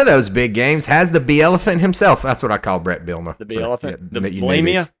 And one of those big games has the Bee Elephant himself. That's what I call Brett Bielema. The Bee Elephant? Yeah, the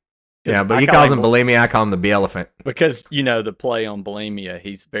bulimia? Yeah, but he calls him bulimia. I call him the Bee Elephant. Because, you know, the play on bulimia,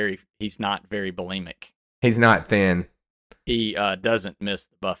 he's not very bulimic. He's not thin. He doesn't miss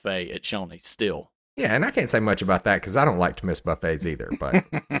the buffet at Shawnee still. Yeah, and I can't say much about that because I don't like to miss buffets either. But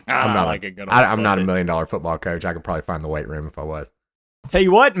I'm not I'm not $1 million football coach. I could probably find the weight room if I was. Tell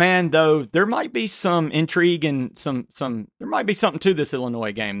you what, man, though, there might be some intrigue and there might be something to this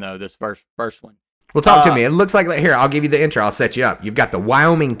Illinois game, though, this first one. Well, talk to me. It looks like, here, I'll give you the intro. I'll set you up. You've got the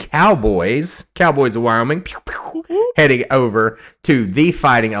Wyoming Cowboys of Wyoming, heading over to the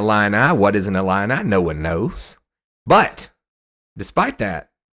Fighting Illini. What is an Illini? No one knows. But despite that,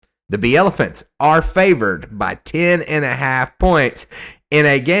 the Bee Elephants are favored by 10.5 points in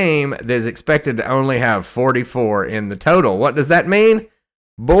a game that is expected to only have 44 in the total. What does that mean?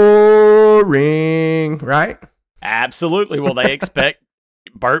 Boring, right? Absolutely. Well, they expect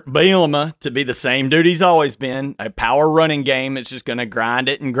Burt Bielema to be the same dude he's always been, a power running game. It's just going to grind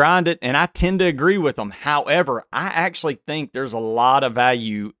it, and I tend to agree with them. However, I actually think there's a lot of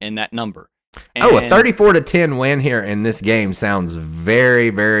value in that number. A 34-10 win here in this game sounds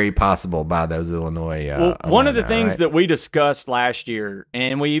very, very possible by those Illinois. One of the things that we discussed last year,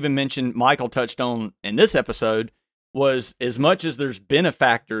 and we even mentioned, Michael touched on in this episode, was as much as there's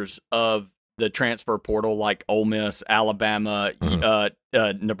benefactors of the transfer portal like Ole Miss, Alabama,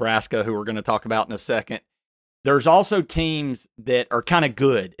 Nebraska, who we're going to talk about in a second. There's also teams that are kind of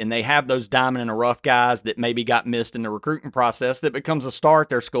good, and they have those diamond in the rough guys that maybe got missed in the recruiting process that becomes a star at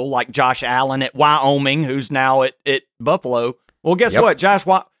their school, like Josh Allen at Wyoming, who's now at Buffalo. Well, guess what?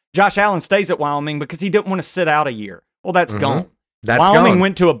 Josh Allen stays at Wyoming because he didn't want to sit out a year. Well, that's gone. Wyoming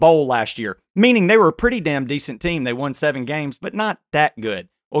went to a bowl last year, meaning they were a pretty damn decent team. They won 7 games, but not that good.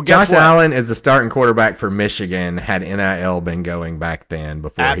 Well, Josh Allen is the starting quarterback for Michigan had NIL been going back then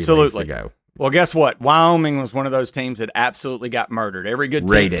before he leaves to go. Well, guess what? Wyoming was one of those teams that absolutely got murdered. Every good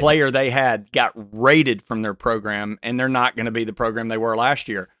player they had got raided from their program, and they're not going to be the program they were last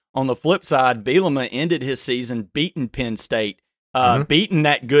year. On the flip side, Bielema ended his season beating Penn State, beating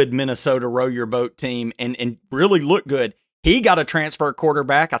that good Minnesota row your boat team, and really looked good. He got a transfer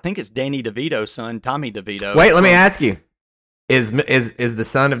quarterback. I think it's Danny DeVito's son, Tommy DeVito. Wait, let me ask you. Is the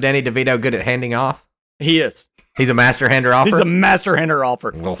son of Danny DeVito good at handing off? He is. He's a master hander offer? He's a master hander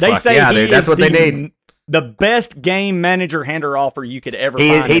offer. Well, they say dude, that's what they need. The best game manager hander offer you could ever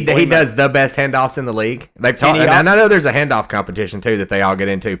find. He does the best handoffs in the league. I know there's a handoff competition, too, that they all get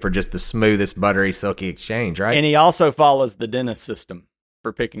into for just the smoothest, buttery, silky exchange, right? And he also follows the dentist system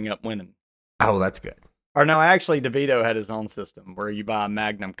for picking up winning. Oh, that's good. Or no, actually, DeVito had his own system where you buy a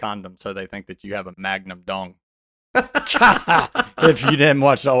Magnum condom so they think that you have a Magnum dong. If you didn't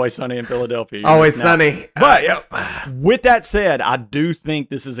watch Always Sunny in Philadelphia. Always Sunny. But with that said, I do think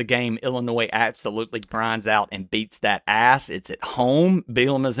this is a game Illinois absolutely grinds out and beats that ass. It's at home.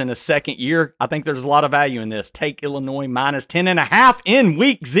 Bielema's in his second year. I think there's a lot of value in this. Take Illinois minus 10.5 in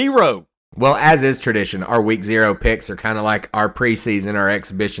week 0. Well, as is tradition, our week 0 picks are kind of like our preseason, our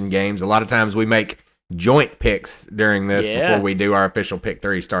exhibition games. A lot of times we make joint picks during this before we do our official pick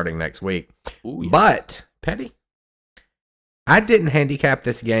 3 starting next week. Ooh, yeah. But, Petty, I didn't handicap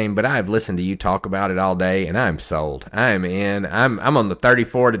this game, but I've listened to you talk about it all day, and I'm sold. I'm in. I'm on the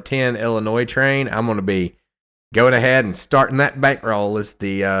 34-10 Illinois train. I'm going to be going ahead and starting that bankroll, as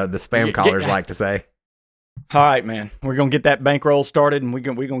the spam callers like to say. All right, man. We're gonna get that bankroll started, and we're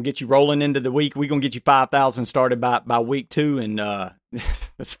gonna get you rolling into the week. We're gonna get you 5,000 started by week 2, and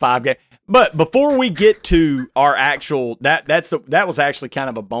that's 5 games. But before we get to our actual that was actually kind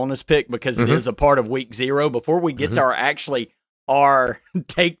of a bonus pick because it is a part of week 0. Before we get to our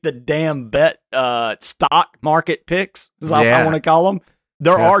take the damn bet stock market picks, is I want to call them.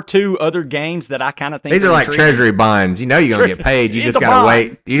 There are 2 other games that I kind of think these are like intriguing. treasury bonds. You know you're gonna get paid. You just gotta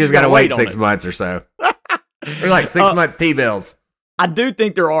wait. You just gotta wait 6 months or so. They're like 6-month T-bills. I do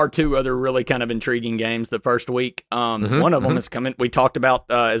think there are 2 other really kind of intriguing games the first week. One of them is coming. We talked about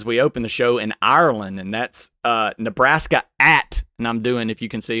as we opened the show in Ireland, and that's Nebraska at. And I'm doing, if you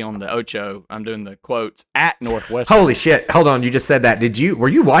can see on the Ocho, I'm doing the quotes at Northwestern. Holy shit! Hold on, you just said that. Were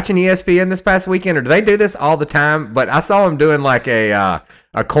you watching ESPN this past weekend, or do they do this all the time? But I saw them doing like a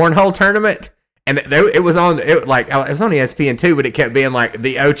cornhole tournament. And it was on ESPN too, but it kept being like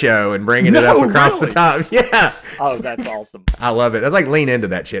the Ocho and bringing it up across the top. Yeah. Oh, that's awesome. I love it. I was like, lean into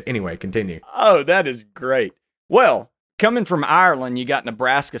that shit. Anyway, continue. Oh, that is great. Well, coming from Ireland, you got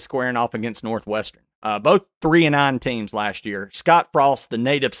Nebraska squaring off against Northwestern. Both 3-9 teams last year. Scott Frost, the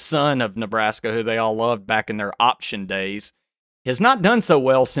native son of Nebraska, who they all loved back in their option days, has not done so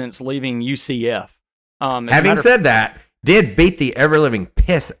well since leaving UCF. Having said that, did beat the ever-living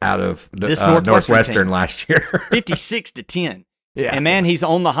piss out of this Northwestern last year. 56-10. Yeah. And, man, he's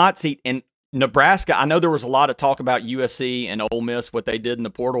on the hot seat. And Nebraska, I know there was a lot of talk about USC and Ole Miss, what they did in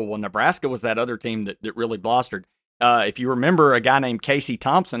the portal. Well, Nebraska was that other team that really blustered. If you remember a guy named Casey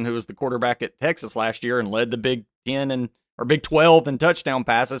Thompson, who was the quarterback at Texas last year and led the Big 10 or Big 12 in touchdown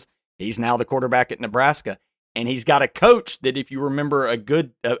passes, he's now the quarterback at Nebraska. And he's got a coach that, if you remember,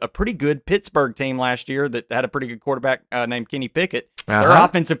 a pretty good Pittsburgh team last year that had a pretty good quarterback named Kenny Pickett. Their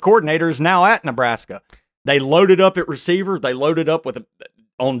offensive coordinator is now at Nebraska. They loaded up at receiver. They loaded up with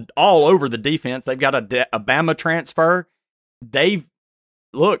on all over the defense. They've got a Bama transfer.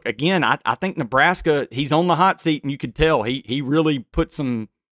 Again, I think Nebraska, he's on the hot seat, and you could tell he really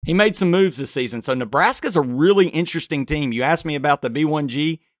he made some moves this season. So Nebraska's a really interesting team. You asked me about the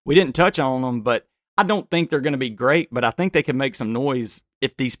B1G. We didn't touch on them, but I don't think they're going to be great, but I think they can make some noise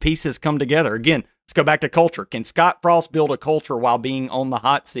if these pieces come together. Again, let's go back to culture. Can Scott Frost build a culture while being on the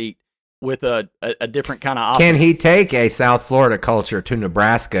hot seat with a different kind of offense? Can he take a South Florida culture to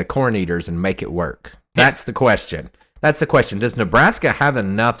Nebraska corn eaters and make it work? That's the question. Does Nebraska have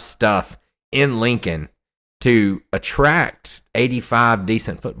enough stuff in Lincoln to attract 85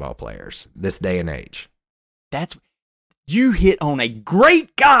 decent football players this day and age? You hit on a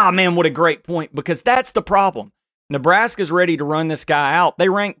great guy, man. What a great point, because that's the problem. Nebraska's ready to run this guy out. They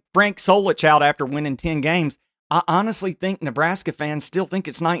ranked Frank Solich out after winning 10 games. I honestly think Nebraska fans still think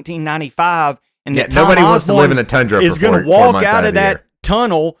it's 1995, and that nobody wants to live in a tundra. Is going to walk out of that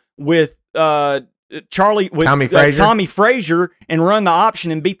tunnel with Tommy Frazier and run the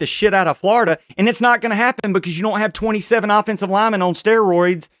option and beat the shit out of Florida. And it's not going to happen because you don't have 27 offensive linemen on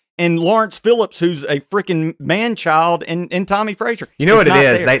steroids and Lawrence Phillips, who's a freaking man-child, and Tommy Frazier. You know what it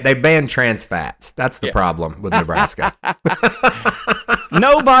is? They banned trans fats. That's the problem with Nebraska.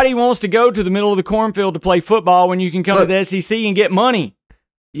 Nobody wants to go to the middle of the cornfield to play football when you can come to the SEC and get money.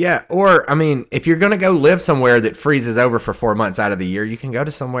 Yeah, or, I mean, if you're going to go live somewhere that freezes over for 4 months out of the year, you can go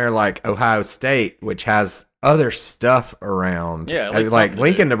to somewhere like Ohio State, which has other stuff around. Yeah, like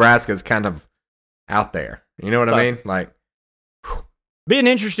Lincoln, Nebraska is kind of out there. You know what I mean? Like, be an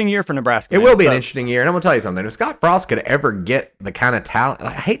interesting year for Nebraska. It will be an interesting year, and I'm going to tell you something. If Scott Frost could ever get the kind of talent,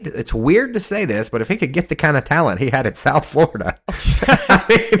 it's weird to say this, but if he could get the kind of talent he had at South Florida,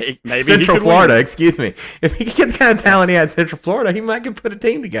 maybe Central Florida, excuse me. If he could get the kind of talent he had at Central Florida, he might could put a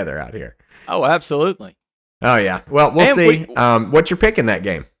team together out here. Oh, absolutely. Oh, yeah. Well, we'll see. What's your pick in that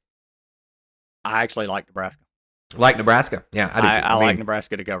game? I actually like Nebraska. Like Nebraska? Yeah, I do. I like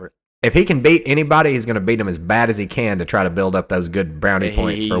Nebraska to cover it. If he can beat anybody, he's going to beat them as bad as he can to try to build up those good brownie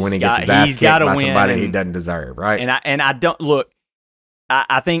points for when he gets his ass kicked by somebody he doesn't deserve, right? And I don't look.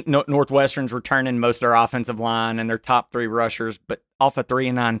 I think Northwestern's returning most of their offensive line and their top 3 rushers, but off a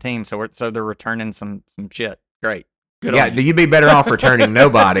 3-9 team, so they're returning some shit. Great. Good. Yeah, you'd be better off returning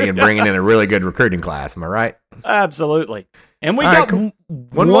nobody and bringing in a really good recruiting class. Am I right? Absolutely. And we got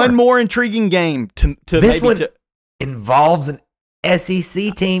one more intriguing game to this one involves an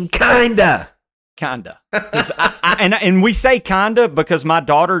SEC team, kinda. And we say kinda because my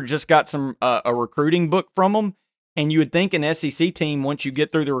daughter just got a recruiting book from them, and you would think an SEC team, once you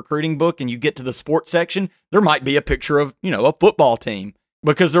get through the recruiting book and you get to the sports section, there might be a picture of a football team,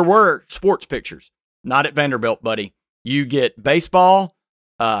 because there were sports pictures. Not at Vanderbilt, buddy. You get baseball,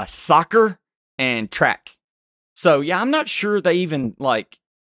 soccer, and track. So yeah, I'm not sure they even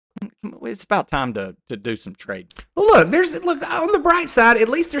It's about time to do some trade. Well, look on the bright side. At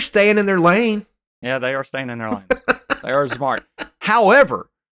least they're staying in their lane. Yeah, they are staying in their lane. They are smart. However,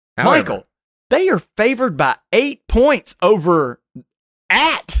 Michael, they are favored by 8 points over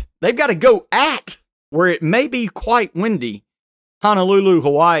at. They've got to go at where it may be quite windy. Honolulu,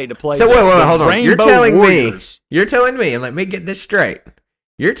 Hawaii to play. So wait, hold on. Rainbow Warriors. You're telling me, and let me get this straight.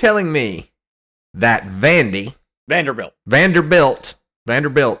 You're telling me that Vanderbilt,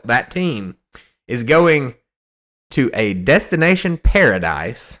 that team is going to a destination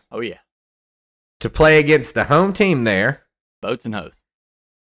paradise. Oh yeah, to play against the home team there. Boats and hoes.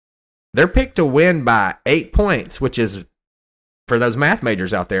 They're picked to win by 8 points, which is, for those math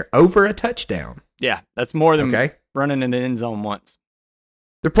majors out there, over a touchdown. Yeah, that's more than running in the end zone once.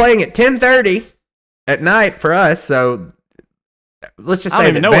 They're playing at 10:30 at night for us, so let's just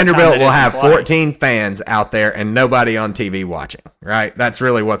say that Vanderbilt will have 14 fans out there and nobody on TV watching, right? That's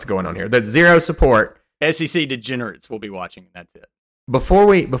really what's going on here. There's zero support. SEC degenerates will be watching, and that's it. Before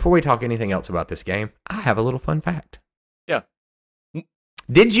we talk anything else about this game, I have a little fun fact. Yeah.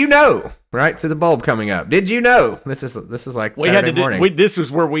 Did you know? Right, so the bulb coming up. Did you know? This is like Saturday morning. This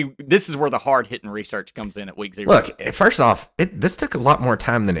is where the hard hitting research comes in at week 0. Look, first off, this took a lot more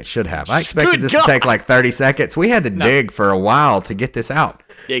time than it should have. I expected this to take like 30 seconds. We had to dig for a while to get this out.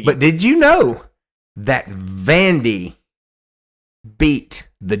 But did you know that Vandy beat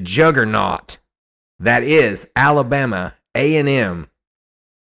the juggernaut that is Alabama A&M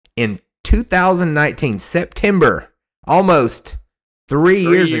in 2019 September, almost 3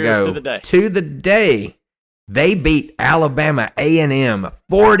 years ago to the day, they beat Alabama A&M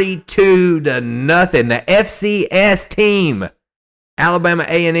 42-0. The FCS team, Alabama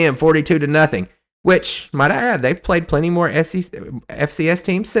A&M 42-0. Which, might I add, they've played plenty more FCS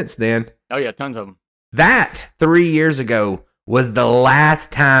teams since then. Oh yeah, tons of them. That 3 years ago was the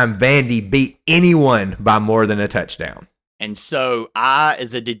last time Vandy beat anyone by more than a touchdown. And so I,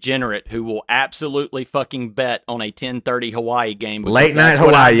 as a degenerate who will absolutely fucking bet on a 10:30 Hawaii game. Late night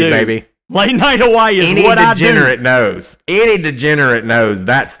Hawaii, baby. Late night Hawaii is what I do. Any degenerate knows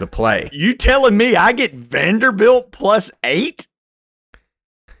that's the play. You telling me I get Vanderbilt plus 8?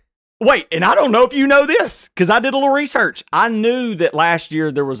 Wait, and I don't know if you know this, because I did a little research. I knew that last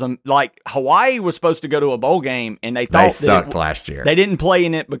year there was Hawaii was supposed to go to a bowl game, and they thought they sucked last year. They didn't play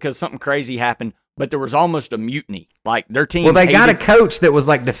in it because something crazy happened. But there was almost a mutiny. Like their team. Well, they got a coach that was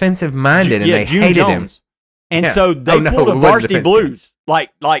like defensive minded, and they hated him. And so they pulled a varsity blues.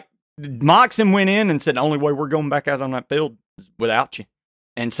 Like Moxon went in and said, "The only way we're going back out on that field is without you."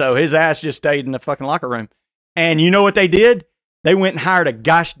 And so his ass just stayed in the fucking locker room. And you know what they did? They went and hired a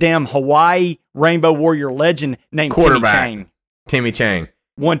gosh damn Hawaii Rainbow Warrior legend named Timmy Chang. Timmy Chang.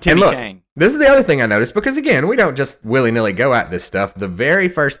 Chang. This is the other thing I noticed, because, again, we don't just willy-nilly go at this stuff. The very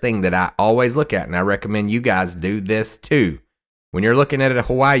first thing that I always look at, and I recommend you guys do this too, when you're looking at a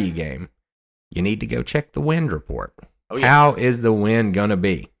Hawaii game, you need to go check the wind report. Oh, yeah. How is the wind going to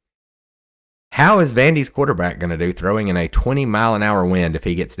be? How is Vandy's quarterback going to do throwing in a 20-mile-an-hour wind if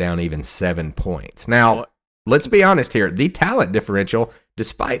he gets down even 7 points? Now, let's be honest here. The talent differential,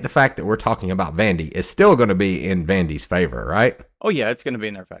 despite the fact that we're talking about Vandy, is still going to be in Vandy's favor, right? Oh, yeah, it's going to be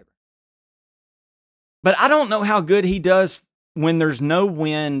in their favor. But I don't know how good he does when there's no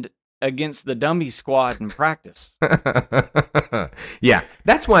wind against the dummy squad in practice. Yeah,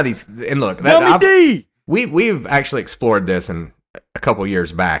 that's why these... And look, we've actually explored this in a couple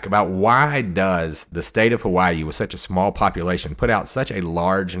years back about why does the state of Hawaii, with such a small population, put out such a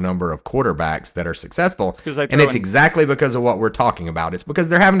large number of quarterbacks that are successful. And it's exactly because of what we're talking about. It's because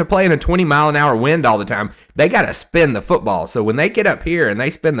they're having to play in a 20-mile-an-hour wind all the time. They got to spin the football. So when they get up here and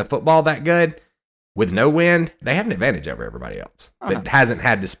they spin the football that good... with no wind, they have an advantage over everybody else that hasn't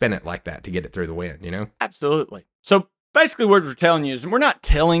had to spin it like that to get it through the wind, you know? Absolutely. So basically what we're telling you is we're not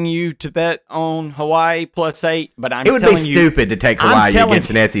telling you to bet on Hawaii plus 8, but it would be stupid to take Hawaii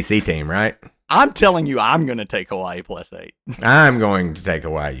against an SEC team, right? I'm telling you I'm going to take Hawaii plus 8. I'm going to take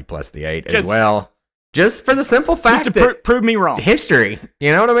Hawaii plus the 8 as well. Just for the simple fact that prove me wrong. History.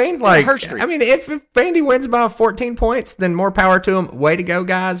 You know what I mean? Like, history. I mean, if Vandy wins by 14 points, then more power to them. Way to go,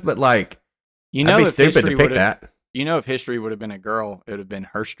 guys. But like, you know, I'd be stupid to pick that. You know, if history would have been a girl, it would have been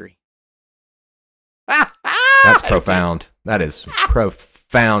Herstory. That's profound. That is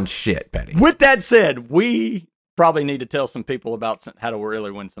profound shit, Petty. With that said, we probably need to tell some people about how to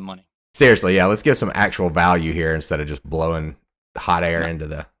really win some money. Seriously, yeah. Let's give some actual value here instead of just blowing hot air into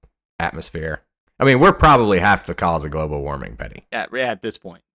the atmosphere. I mean, we're probably half the cause of global warming, Petty. Yeah, at this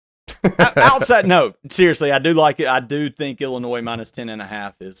point. Outside, no, seriously, I do like it. I do think Illinois minus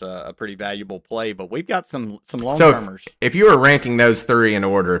 10.5 is a pretty valuable play, but we've got some long-termers. So if you were ranking those three in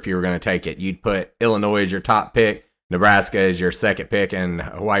order, if you were going to take it, you'd put Illinois as your top pick, Nebraska as your second pick, and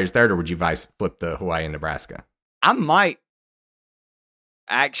Hawaii as third, or would you flip the Hawaii and Nebraska? I might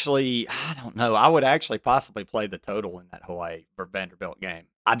actually, I don't know. I would actually possibly play the total in that Hawaii for Vanderbilt game.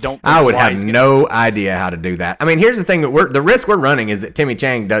 I would have no idea how to do that. I mean, here's the thing that the risk we're running is that Timmy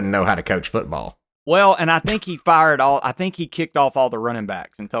Chang doesn't know how to coach football. Well, and I think he kicked off all the running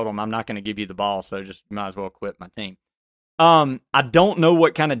backs and told them, I'm not going to give you the ball, so just might as well quit my team. I don't know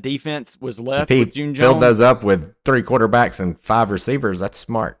what kind of defense was left with June Jones. Filled those up with 3 quarterbacks and 5 receivers. That's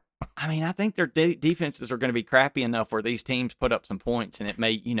smart. I mean, I think their defenses are going to be crappy enough where these teams put up some points, and it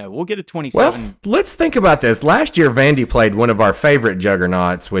may, we'll get a 27. Well, let's think about this. Last year, Vandy played one of our favorite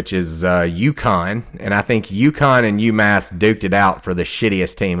juggernauts, which is UConn, and I think UConn and UMass duked it out for the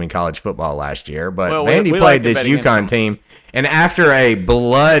shittiest team in college football last year. But Vandy played this UConn team, and after a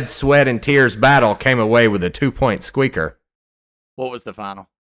blood, sweat, and tears battle, came away with a 2-point squeaker. What was the final?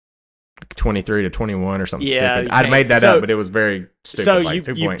 23-21 or something stupid. I made that up, but it was very stupid. So like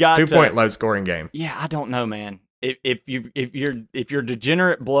you've got 2-point low scoring game. Yeah, I don't know, man. If your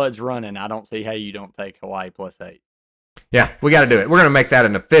degenerate blood's running, I don't see how you don't take Hawaii +8. Yeah, we got to do it. We're going to make that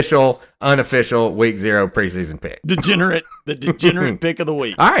an official, unofficial week 0 preseason pick. The degenerate pick of the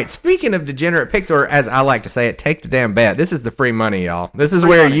week. All right, speaking of degenerate picks, or as I like to say it, take the damn bet. This is the free money, y'all. This is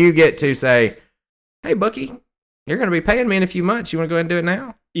where you get to say, hey, Bucky, you're going to be paying me in a few months. You want to go ahead and do it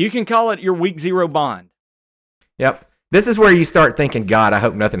now? You can call it your week 0 bond. Yep. This is where you start thinking, God, I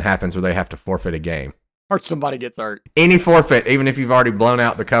hope nothing happens where they have to forfeit a game. Or somebody gets hurt. Any forfeit, even if you've already blown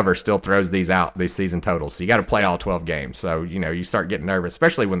out the cover, still throws these season totals. So you got to play all 12 games. So, you start getting nervous,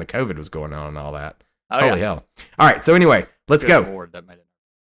 especially when the COVID was going on and all that. Holy hell. All right. So anyway, let's go. Lord, that made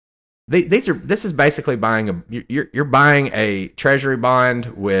it. This is basically you're buying a treasury bond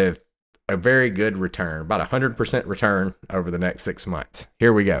with a very good return, about 100% return over the next 6 months.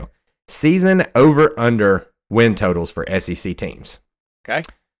 Here we go. Season over/under win totals for SEC teams. Okay.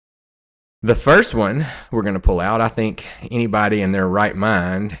 The first one we're going to pull out, I think anybody in their right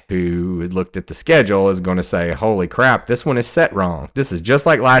mind who looked at the schedule is going to say, holy crap, this one is set wrong. This is just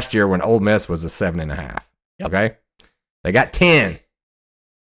like last year when Ole Miss was a 7.5. Yep. Okay. They got 10.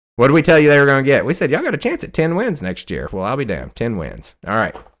 What did we tell you they were going to get? We said, y'all got a chance at 10 wins next year. Well, I'll be damned. 10 wins. All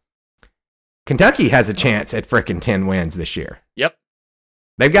right. Kentucky has a chance at frickin' 10 wins this year. Yep.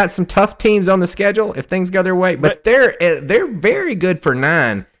 They've got some tough teams on the schedule if things go their way, but they're very good for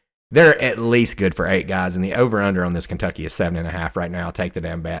 9. They're at least good for 8, guys, and the over/under on this Kentucky is 7.5 right now. Take the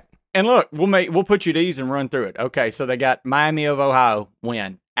damn bet. And look, we'll put you at ease and run through it. Okay, so they got Miami of Ohio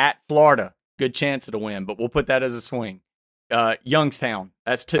win at Florida, good chance of a win, but we'll put that as a swing. Youngstown,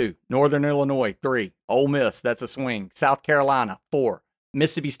 that's 2. Northern Illinois, 3. Ole Miss, that's a swing. South Carolina, 4.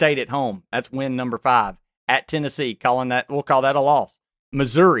 Mississippi State at home, that's win number 5. At Tennessee, we'll call that a loss.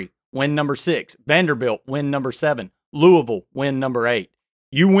 Missouri, win number 6. Vanderbilt, win number 7. Louisville, win number 8.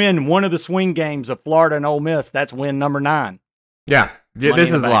 You win one of the swing games of Florida and Ole Miss, that's win number 9. Yeah,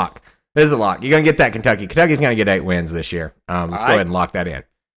 this is a lock. This is a lock. You're going to get that Kentucky. Kentucky's going to get 8 wins this year. Let's go ahead and lock that in.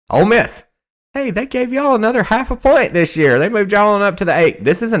 Ole Miss. Hey, they gave y'all another 0.5 point this year. They moved y'all on up to the 8.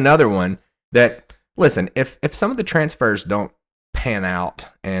 This is another one that, listen, if some of the transfers don't pan out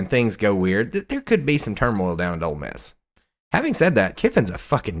and things go weird, there could be some turmoil down at Ole Miss. Having said that, Kiffin's a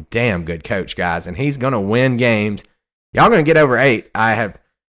fucking damn good coach, guys, and he's going to win games. Y'all going to get over 8.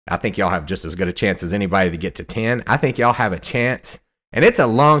 I think y'all have just as good a chance as anybody to get to 10. I think y'all have a chance, and it's a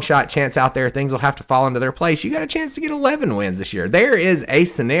long shot chance out there. Things will have to fall into their place. You got a chance to get 11 wins this year. There is a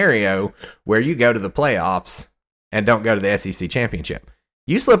scenario where you go to the playoffs and don't go to the SEC championship.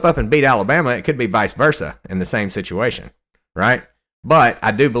 You slip up and beat Alabama, it could be vice versa in the same situation, right? But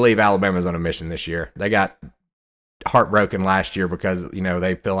I do believe Alabama's on a mission this year. They got heartbroken last year because,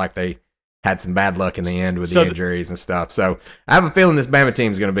 they feel like they had some bad luck in the end with the injuries and stuff. So I have a feeling this Bama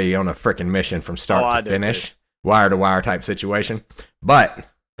team is going to be on a freaking mission from start to finish, wire to wire type situation. But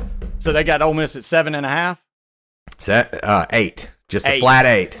so they got Ole Miss at 7.5. 8, just a flat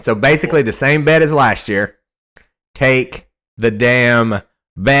 8. So basically the same bet as last year. Take the damn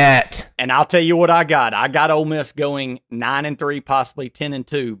bet. And I'll tell you what I got. I got Ole Miss going 9-3, possibly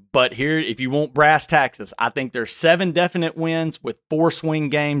 10-2. But here, if you want brass taxes, I think there's 7 definite wins with 4 swing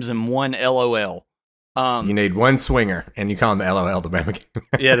games and 1 LOL. You need 1 swinger, and you call them the LOL, the Bama game.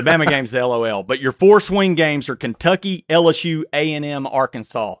 Yeah, the Bama game's the LOL. But your 4 swing games are Kentucky, LSU, A&M,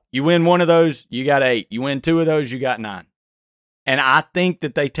 Arkansas. You win one of those, you got 8. You win 2 of those, you got 9. And I think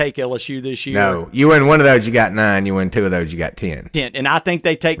that they take LSU this year. No, you win one of those, you got 9. You win 2 of those, you got 10. 10. And I think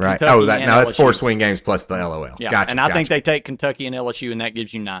they take Right. Kentucky and No, that's LSU. 4 swing games plus the LOL. Yeah, Gotcha. and I think they take Kentucky and LSU, and that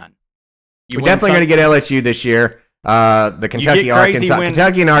gives you 9. We're definitely going to get LSU this year. The Kentucky, Arkansas,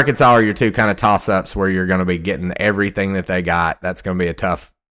 Kentucky and Arkansas are your 2 kind of toss-ups where you're going to be getting everything that they got. That's going to be a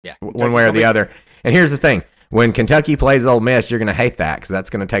tough one way or the other. And here's the thing: when Kentucky plays Ole Miss, you're going to hate that because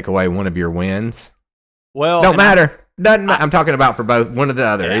that's going to take away one of your wins. Well, don't matter. I'm talking about for both, one or the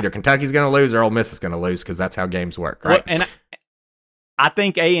other. Yeah. Either Kentucky's going to lose or Ole Miss is going to lose because that's how games work, right? Well, and I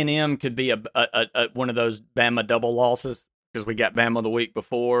think A&M could be a one of those Bama double losses because we got Bama the week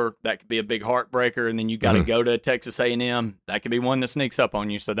before. That could be a big heartbreaker, and then you got to go to Texas A&M. That could be one that sneaks up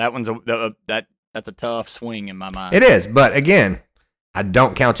on you. So that one's that's a tough swing in my mind. It is, but again, I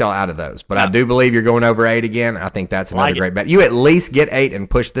don't count y'all out of those. But I do believe you're going over 8 again. I think that's another great bet. You at least get 8 and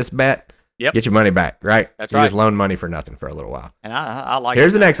push this bet. Yep. Get your money back, right? That's you right. just loan money for nothing for a little while. And I like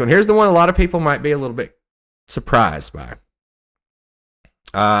Here's the next one. Here's the one a lot of people might be a little bit surprised by.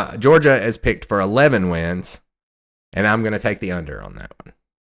 Georgia is picked for 11 wins, and I'm going to take the under on that one.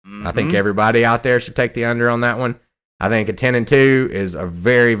 Mm-hmm. I think everybody out there should take the under on that one. I think a 10-2 is a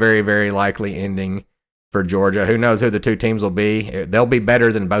very, very, very likely ending for Georgia. Who knows who the 2 teams will be? They'll be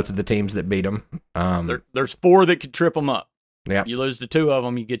better than both of the teams that beat them. There's 4 that could trip them up. Yeah, you lose to 2 of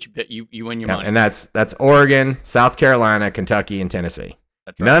them, you win your money. And that's Oregon, South Carolina, Kentucky, and Tennessee.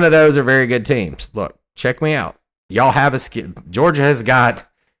 That's right. None of those are very good teams. Look, check me out. Y'all have Georgia has got.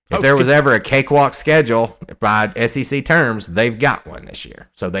 If there was ever a cakewalk schedule by SEC terms, they've got one this year,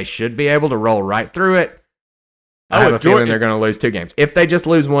 so they should be able to roll right through it. I have a feeling they're going to lose 2 games. If they just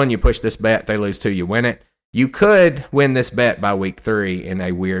lose 1, you push this bet. If they lose 2, you win it. You could win this bet by week 3 in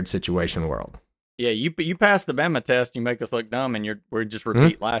a weird situation world. Yeah, you pass the Bama test, you make us look dumb, and we're just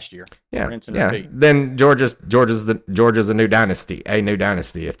repeat last year. Yeah, repeat. Then Georgia's a new dynasty,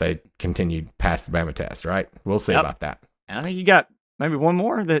 if they continue past the Bama test, right? We'll see about that. And I think you got maybe one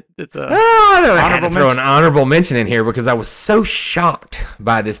more that's I had to throw an honorable mention in here because I was so shocked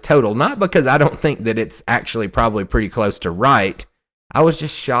by this total. Not because I don't think that it's actually probably pretty close to right. I was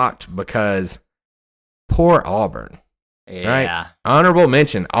just shocked because poor Auburn. Yeah. Right? Honorable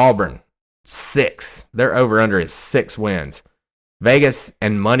mention, Auburn. 6. Their over-under is 6 wins. Vegas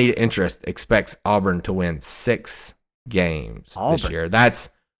and Money to Interest expects Auburn to win 6 games this year. That's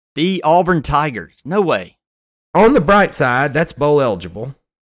the Auburn Tigers. No way. On the bright side, that's bowl eligible.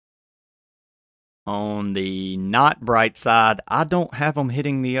 On the not bright side, I don't have them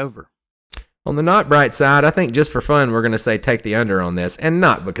hitting the over. On the not bright side, I think just for fun, we're going to say take the under on this, and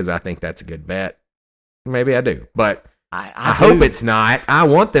not because I think that's a good bet. Maybe I do, but I hope it's not. I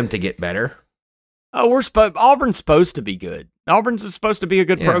want them to get better. Oh, Auburn's supposed to be good. Auburn's supposed to be a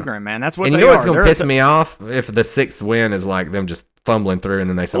good program, man. That's what and they are. You know what's going to piss me off? If the 6th win is like them just fumbling through and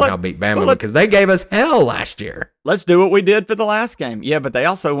then they somehow beat Bama because they gave us hell last year. Let's do what we did for the last game. Yeah, but they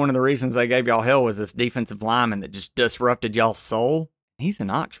also, one of the reasons they gave y'all hell was this defensive lineman that just disrupted y'all's soul. He's in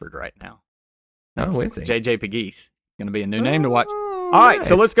Oxford right now. Oh, is he? J.J. Pegues. Going to be a new name to watch. All right,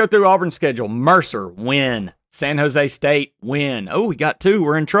 so let's go through Auburn's schedule. Mercer, win. San Jose State, win. Oh, we got 2.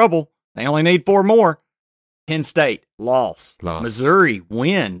 We're in trouble. They only need 4 more. Penn State, loss. Missouri,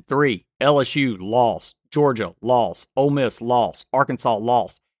 win. 3. LSU, loss. Georgia, loss. Ole Miss, loss. Arkansas,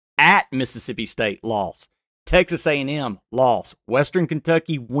 loss. At Mississippi State, loss. Texas A&M, loss. Western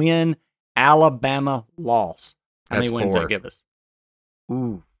Kentucky, win. Alabama, loss. How many wins that give us?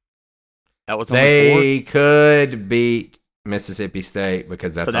 Ooh. That was only 4. They could beat Mississippi State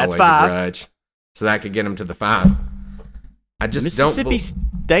because that's always 5. A grudge. So that could get them to the 5. I just Mississippi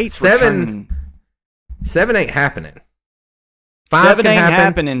State's 7 ain't happening. 5 7 ain't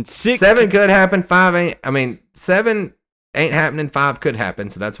happening. 7 could happen. 5 ain't. I mean, 7 ain't happening. 5 could happen.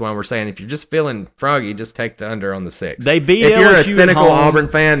 So that's why we're saying if you're just feeling froggy, just take the under on the 6. They beat if LSU you're a cynical Auburn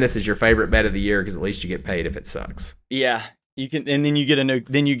fan, this is your favorite bet of the year because at least you get paid if it sucks. Yeah, you can, and then you get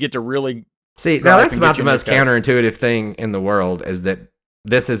Then you get to really see. Now that's about the most counterintuitive thing in the world is that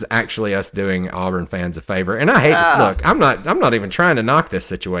this is actually us doing Auburn fans a favor. And I hate this. Look, I'm not even trying to knock this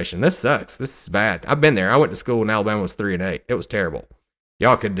situation. This sucks. This is bad. I've been there. I went to school when Alabama was 3-8. It was terrible.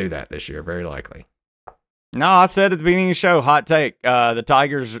 Y'all could do that this year, very likely. No, I said at the beginning of the show, hot take. The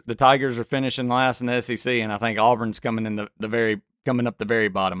Tigers are finishing last in the SEC, and I think Auburn's coming in coming up the very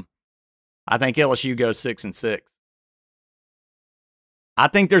bottom. I think LSU goes 6-6. I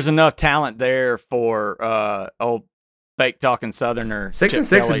think there's enough talent there for old fake talking Southerner.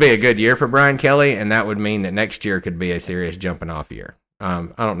 6-6 would be a good year for Brian Kelly, and that would mean that next year could be a serious jumping off year. I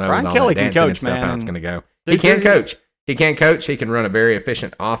don't know. Brian Kelly can coach, man. How it's going to go. He can coach. He can't coach. He can run a very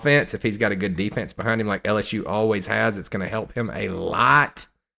efficient offense. If he's got a good defense behind him like LSU always has, it's going to help him a lot.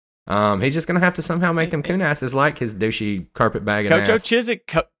 He's just going to have to somehow make them coon asses like his douchey carpetbagging Coach ass.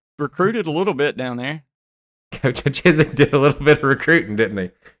 O'Chizik recruited a little bit down there. Coach O'Chizik did a little bit of recruiting, didn't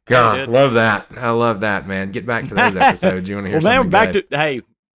he? God, love that. I love that, man. Get back to those episodes. You want to hear something good?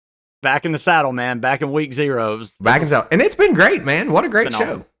 Back in the saddle, man. Back in week 0. Back in the saddle. And it's been great, man. What a great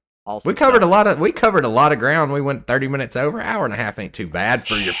show. Awesome we covered a lot of ground. We went 30 minutes over. Hour and a half ain't too bad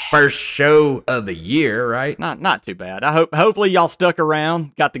for your first show of the year, right? Not too bad. Hopefully y'all stuck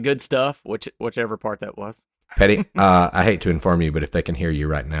around, got the good stuff, whichever part that was. Petty, I hate to inform you, but if they can hear you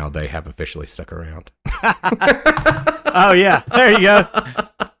right now, they have officially stuck around. Oh yeah, there you go.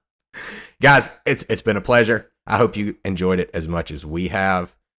 Guys, it's been a pleasure. I hope you enjoyed it as much as we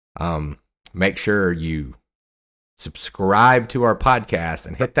have. Make sure you subscribe to our podcast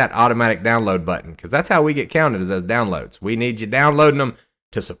and hit that automatic download button, because that's how we get counted as those downloads. We need you downloading them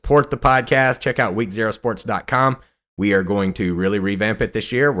to support the podcast. Check out weekzerosports.com. We are going to really revamp it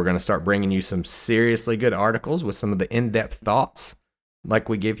this year. We're going to start bringing you some seriously good articles with some of the in-depth thoughts like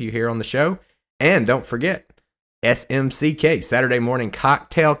we give you here on the show. And don't forget, SMCK, Saturday Morning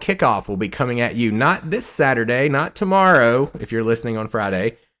Cocktail Kickoff, will be coming at you not this Saturday, not tomorrow, if you're listening on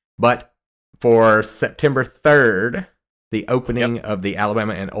Friday, but for September 3rd, the opening of the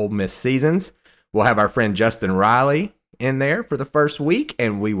Alabama and Ole Miss seasons. We'll have our friend Justin Riley in there for the first week,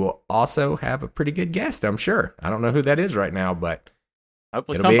 and we will also have a pretty good guest, I'm sure. I don't know who that is right now, but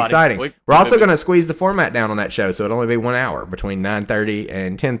hopefully it'll be exciting. We're also going to squeeze the format down on that show, so it'll only be 1 hour between 9:30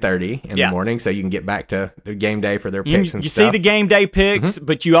 and 10:30 in the morning, so you can get back to the game day for their picks and stuff. You see the game day picks,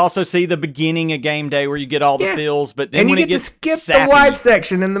 but you also see the beginning of game day where you get all the feels, but then and when you it get gets to skip sappy, the wife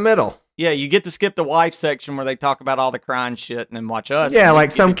section in the middle. Yeah, you get to skip the wife section where they talk about all the crying shit and then watch us. Yeah, like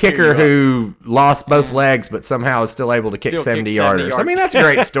some kicker who lost both legs but somehow is still able to kick 70-yarders. I mean, that's a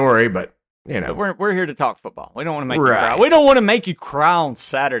great story, but, you know. But we're here to talk football. We don't want to make you cry. We don't want to make you cry on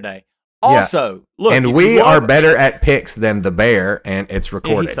Saturday. Also, look. And we are better at picks than the Bear, and it's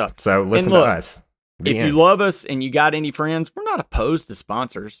recorded. So listen to us. If you love us and you got any friends, we're not opposed to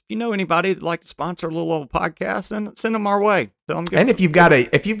sponsors. If you know anybody that'd like to sponsor a little old podcast, then send them our way. Tell them and if you've got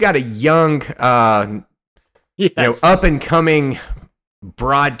a young, up and coming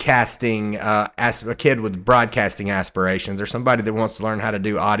broadcasting, a kid with broadcasting aspirations, or somebody that wants to learn how to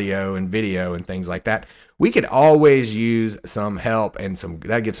do audio and video and things like that, we could always use some help, and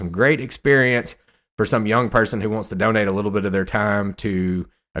that gives some great experience for some young person who wants to donate a little bit of their time to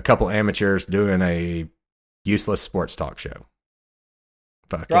a couple amateurs doing a useless sports talk show.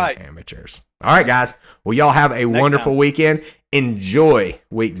 Fucking amateurs. All right, guys. Well, y'all have a wonderful weekend. Enjoy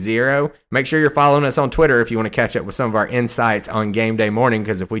week 0. Make sure you're following us on Twitter if you want to catch up with some of our insights on game day morning,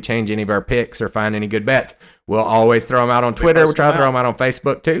 because if we change any of our picks or find any good bets, we'll always throw them out on Twitter. We'll try to throw them out on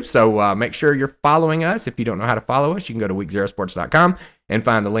Facebook too. So make sure you're following us. If you don't know how to follow us, you can go to weekzerosports.com and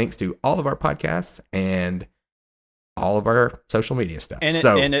find the links to all of our podcasts and all of our social media stuff.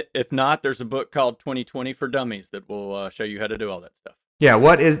 And if not, there's a book called 2020 for Dummies that will show you how to do all that stuff. Yeah,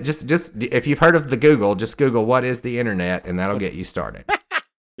 what is just if you've heard of the Google, just Google what is the internet, and that'll get you started.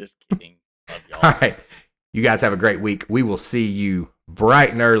 Just kidding. Love y'all. All right. You guys have a great week. We will see you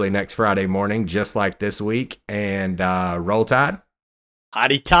bright and early next Friday morning, just like this week. And roll tide.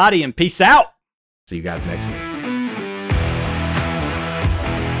 Hotty toddy and peace out. See you guys next week.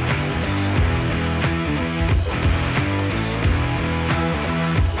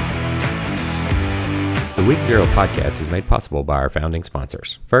 The Week Zero podcast is made possible by our founding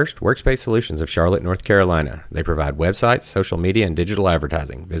sponsors. First, Workspace Solutions of Charlotte, North Carolina. They provide websites, social media, and digital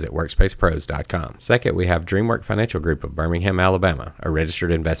advertising. Visit workspacepros.com. Second, we have DreamWork Financial Group of Birmingham, Alabama, a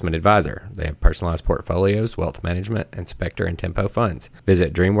registered investment advisor. They have personalized portfolios, wealth management, and Spectre and Tempo funds.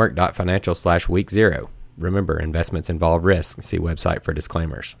 Visit dreamwork.financial/week0. Remember, investments involve risk. See website for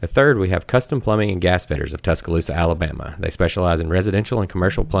disclaimers. The third, we have Custom Plumbing and Gas Fitters of Tuscaloosa, Alabama. They specialize in residential and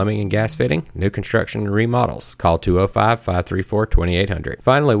commercial plumbing and gas fitting, new construction and remodels. Call 205-534-2800.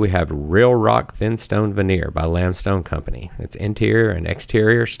 Finally, we have Real Rock Thin Stone Veneer by Lambstone Company. It's interior and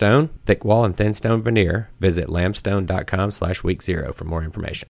exterior stone, thick wall and thin stone veneer. Visit lambstone.com/week0 for more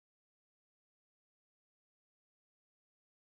information.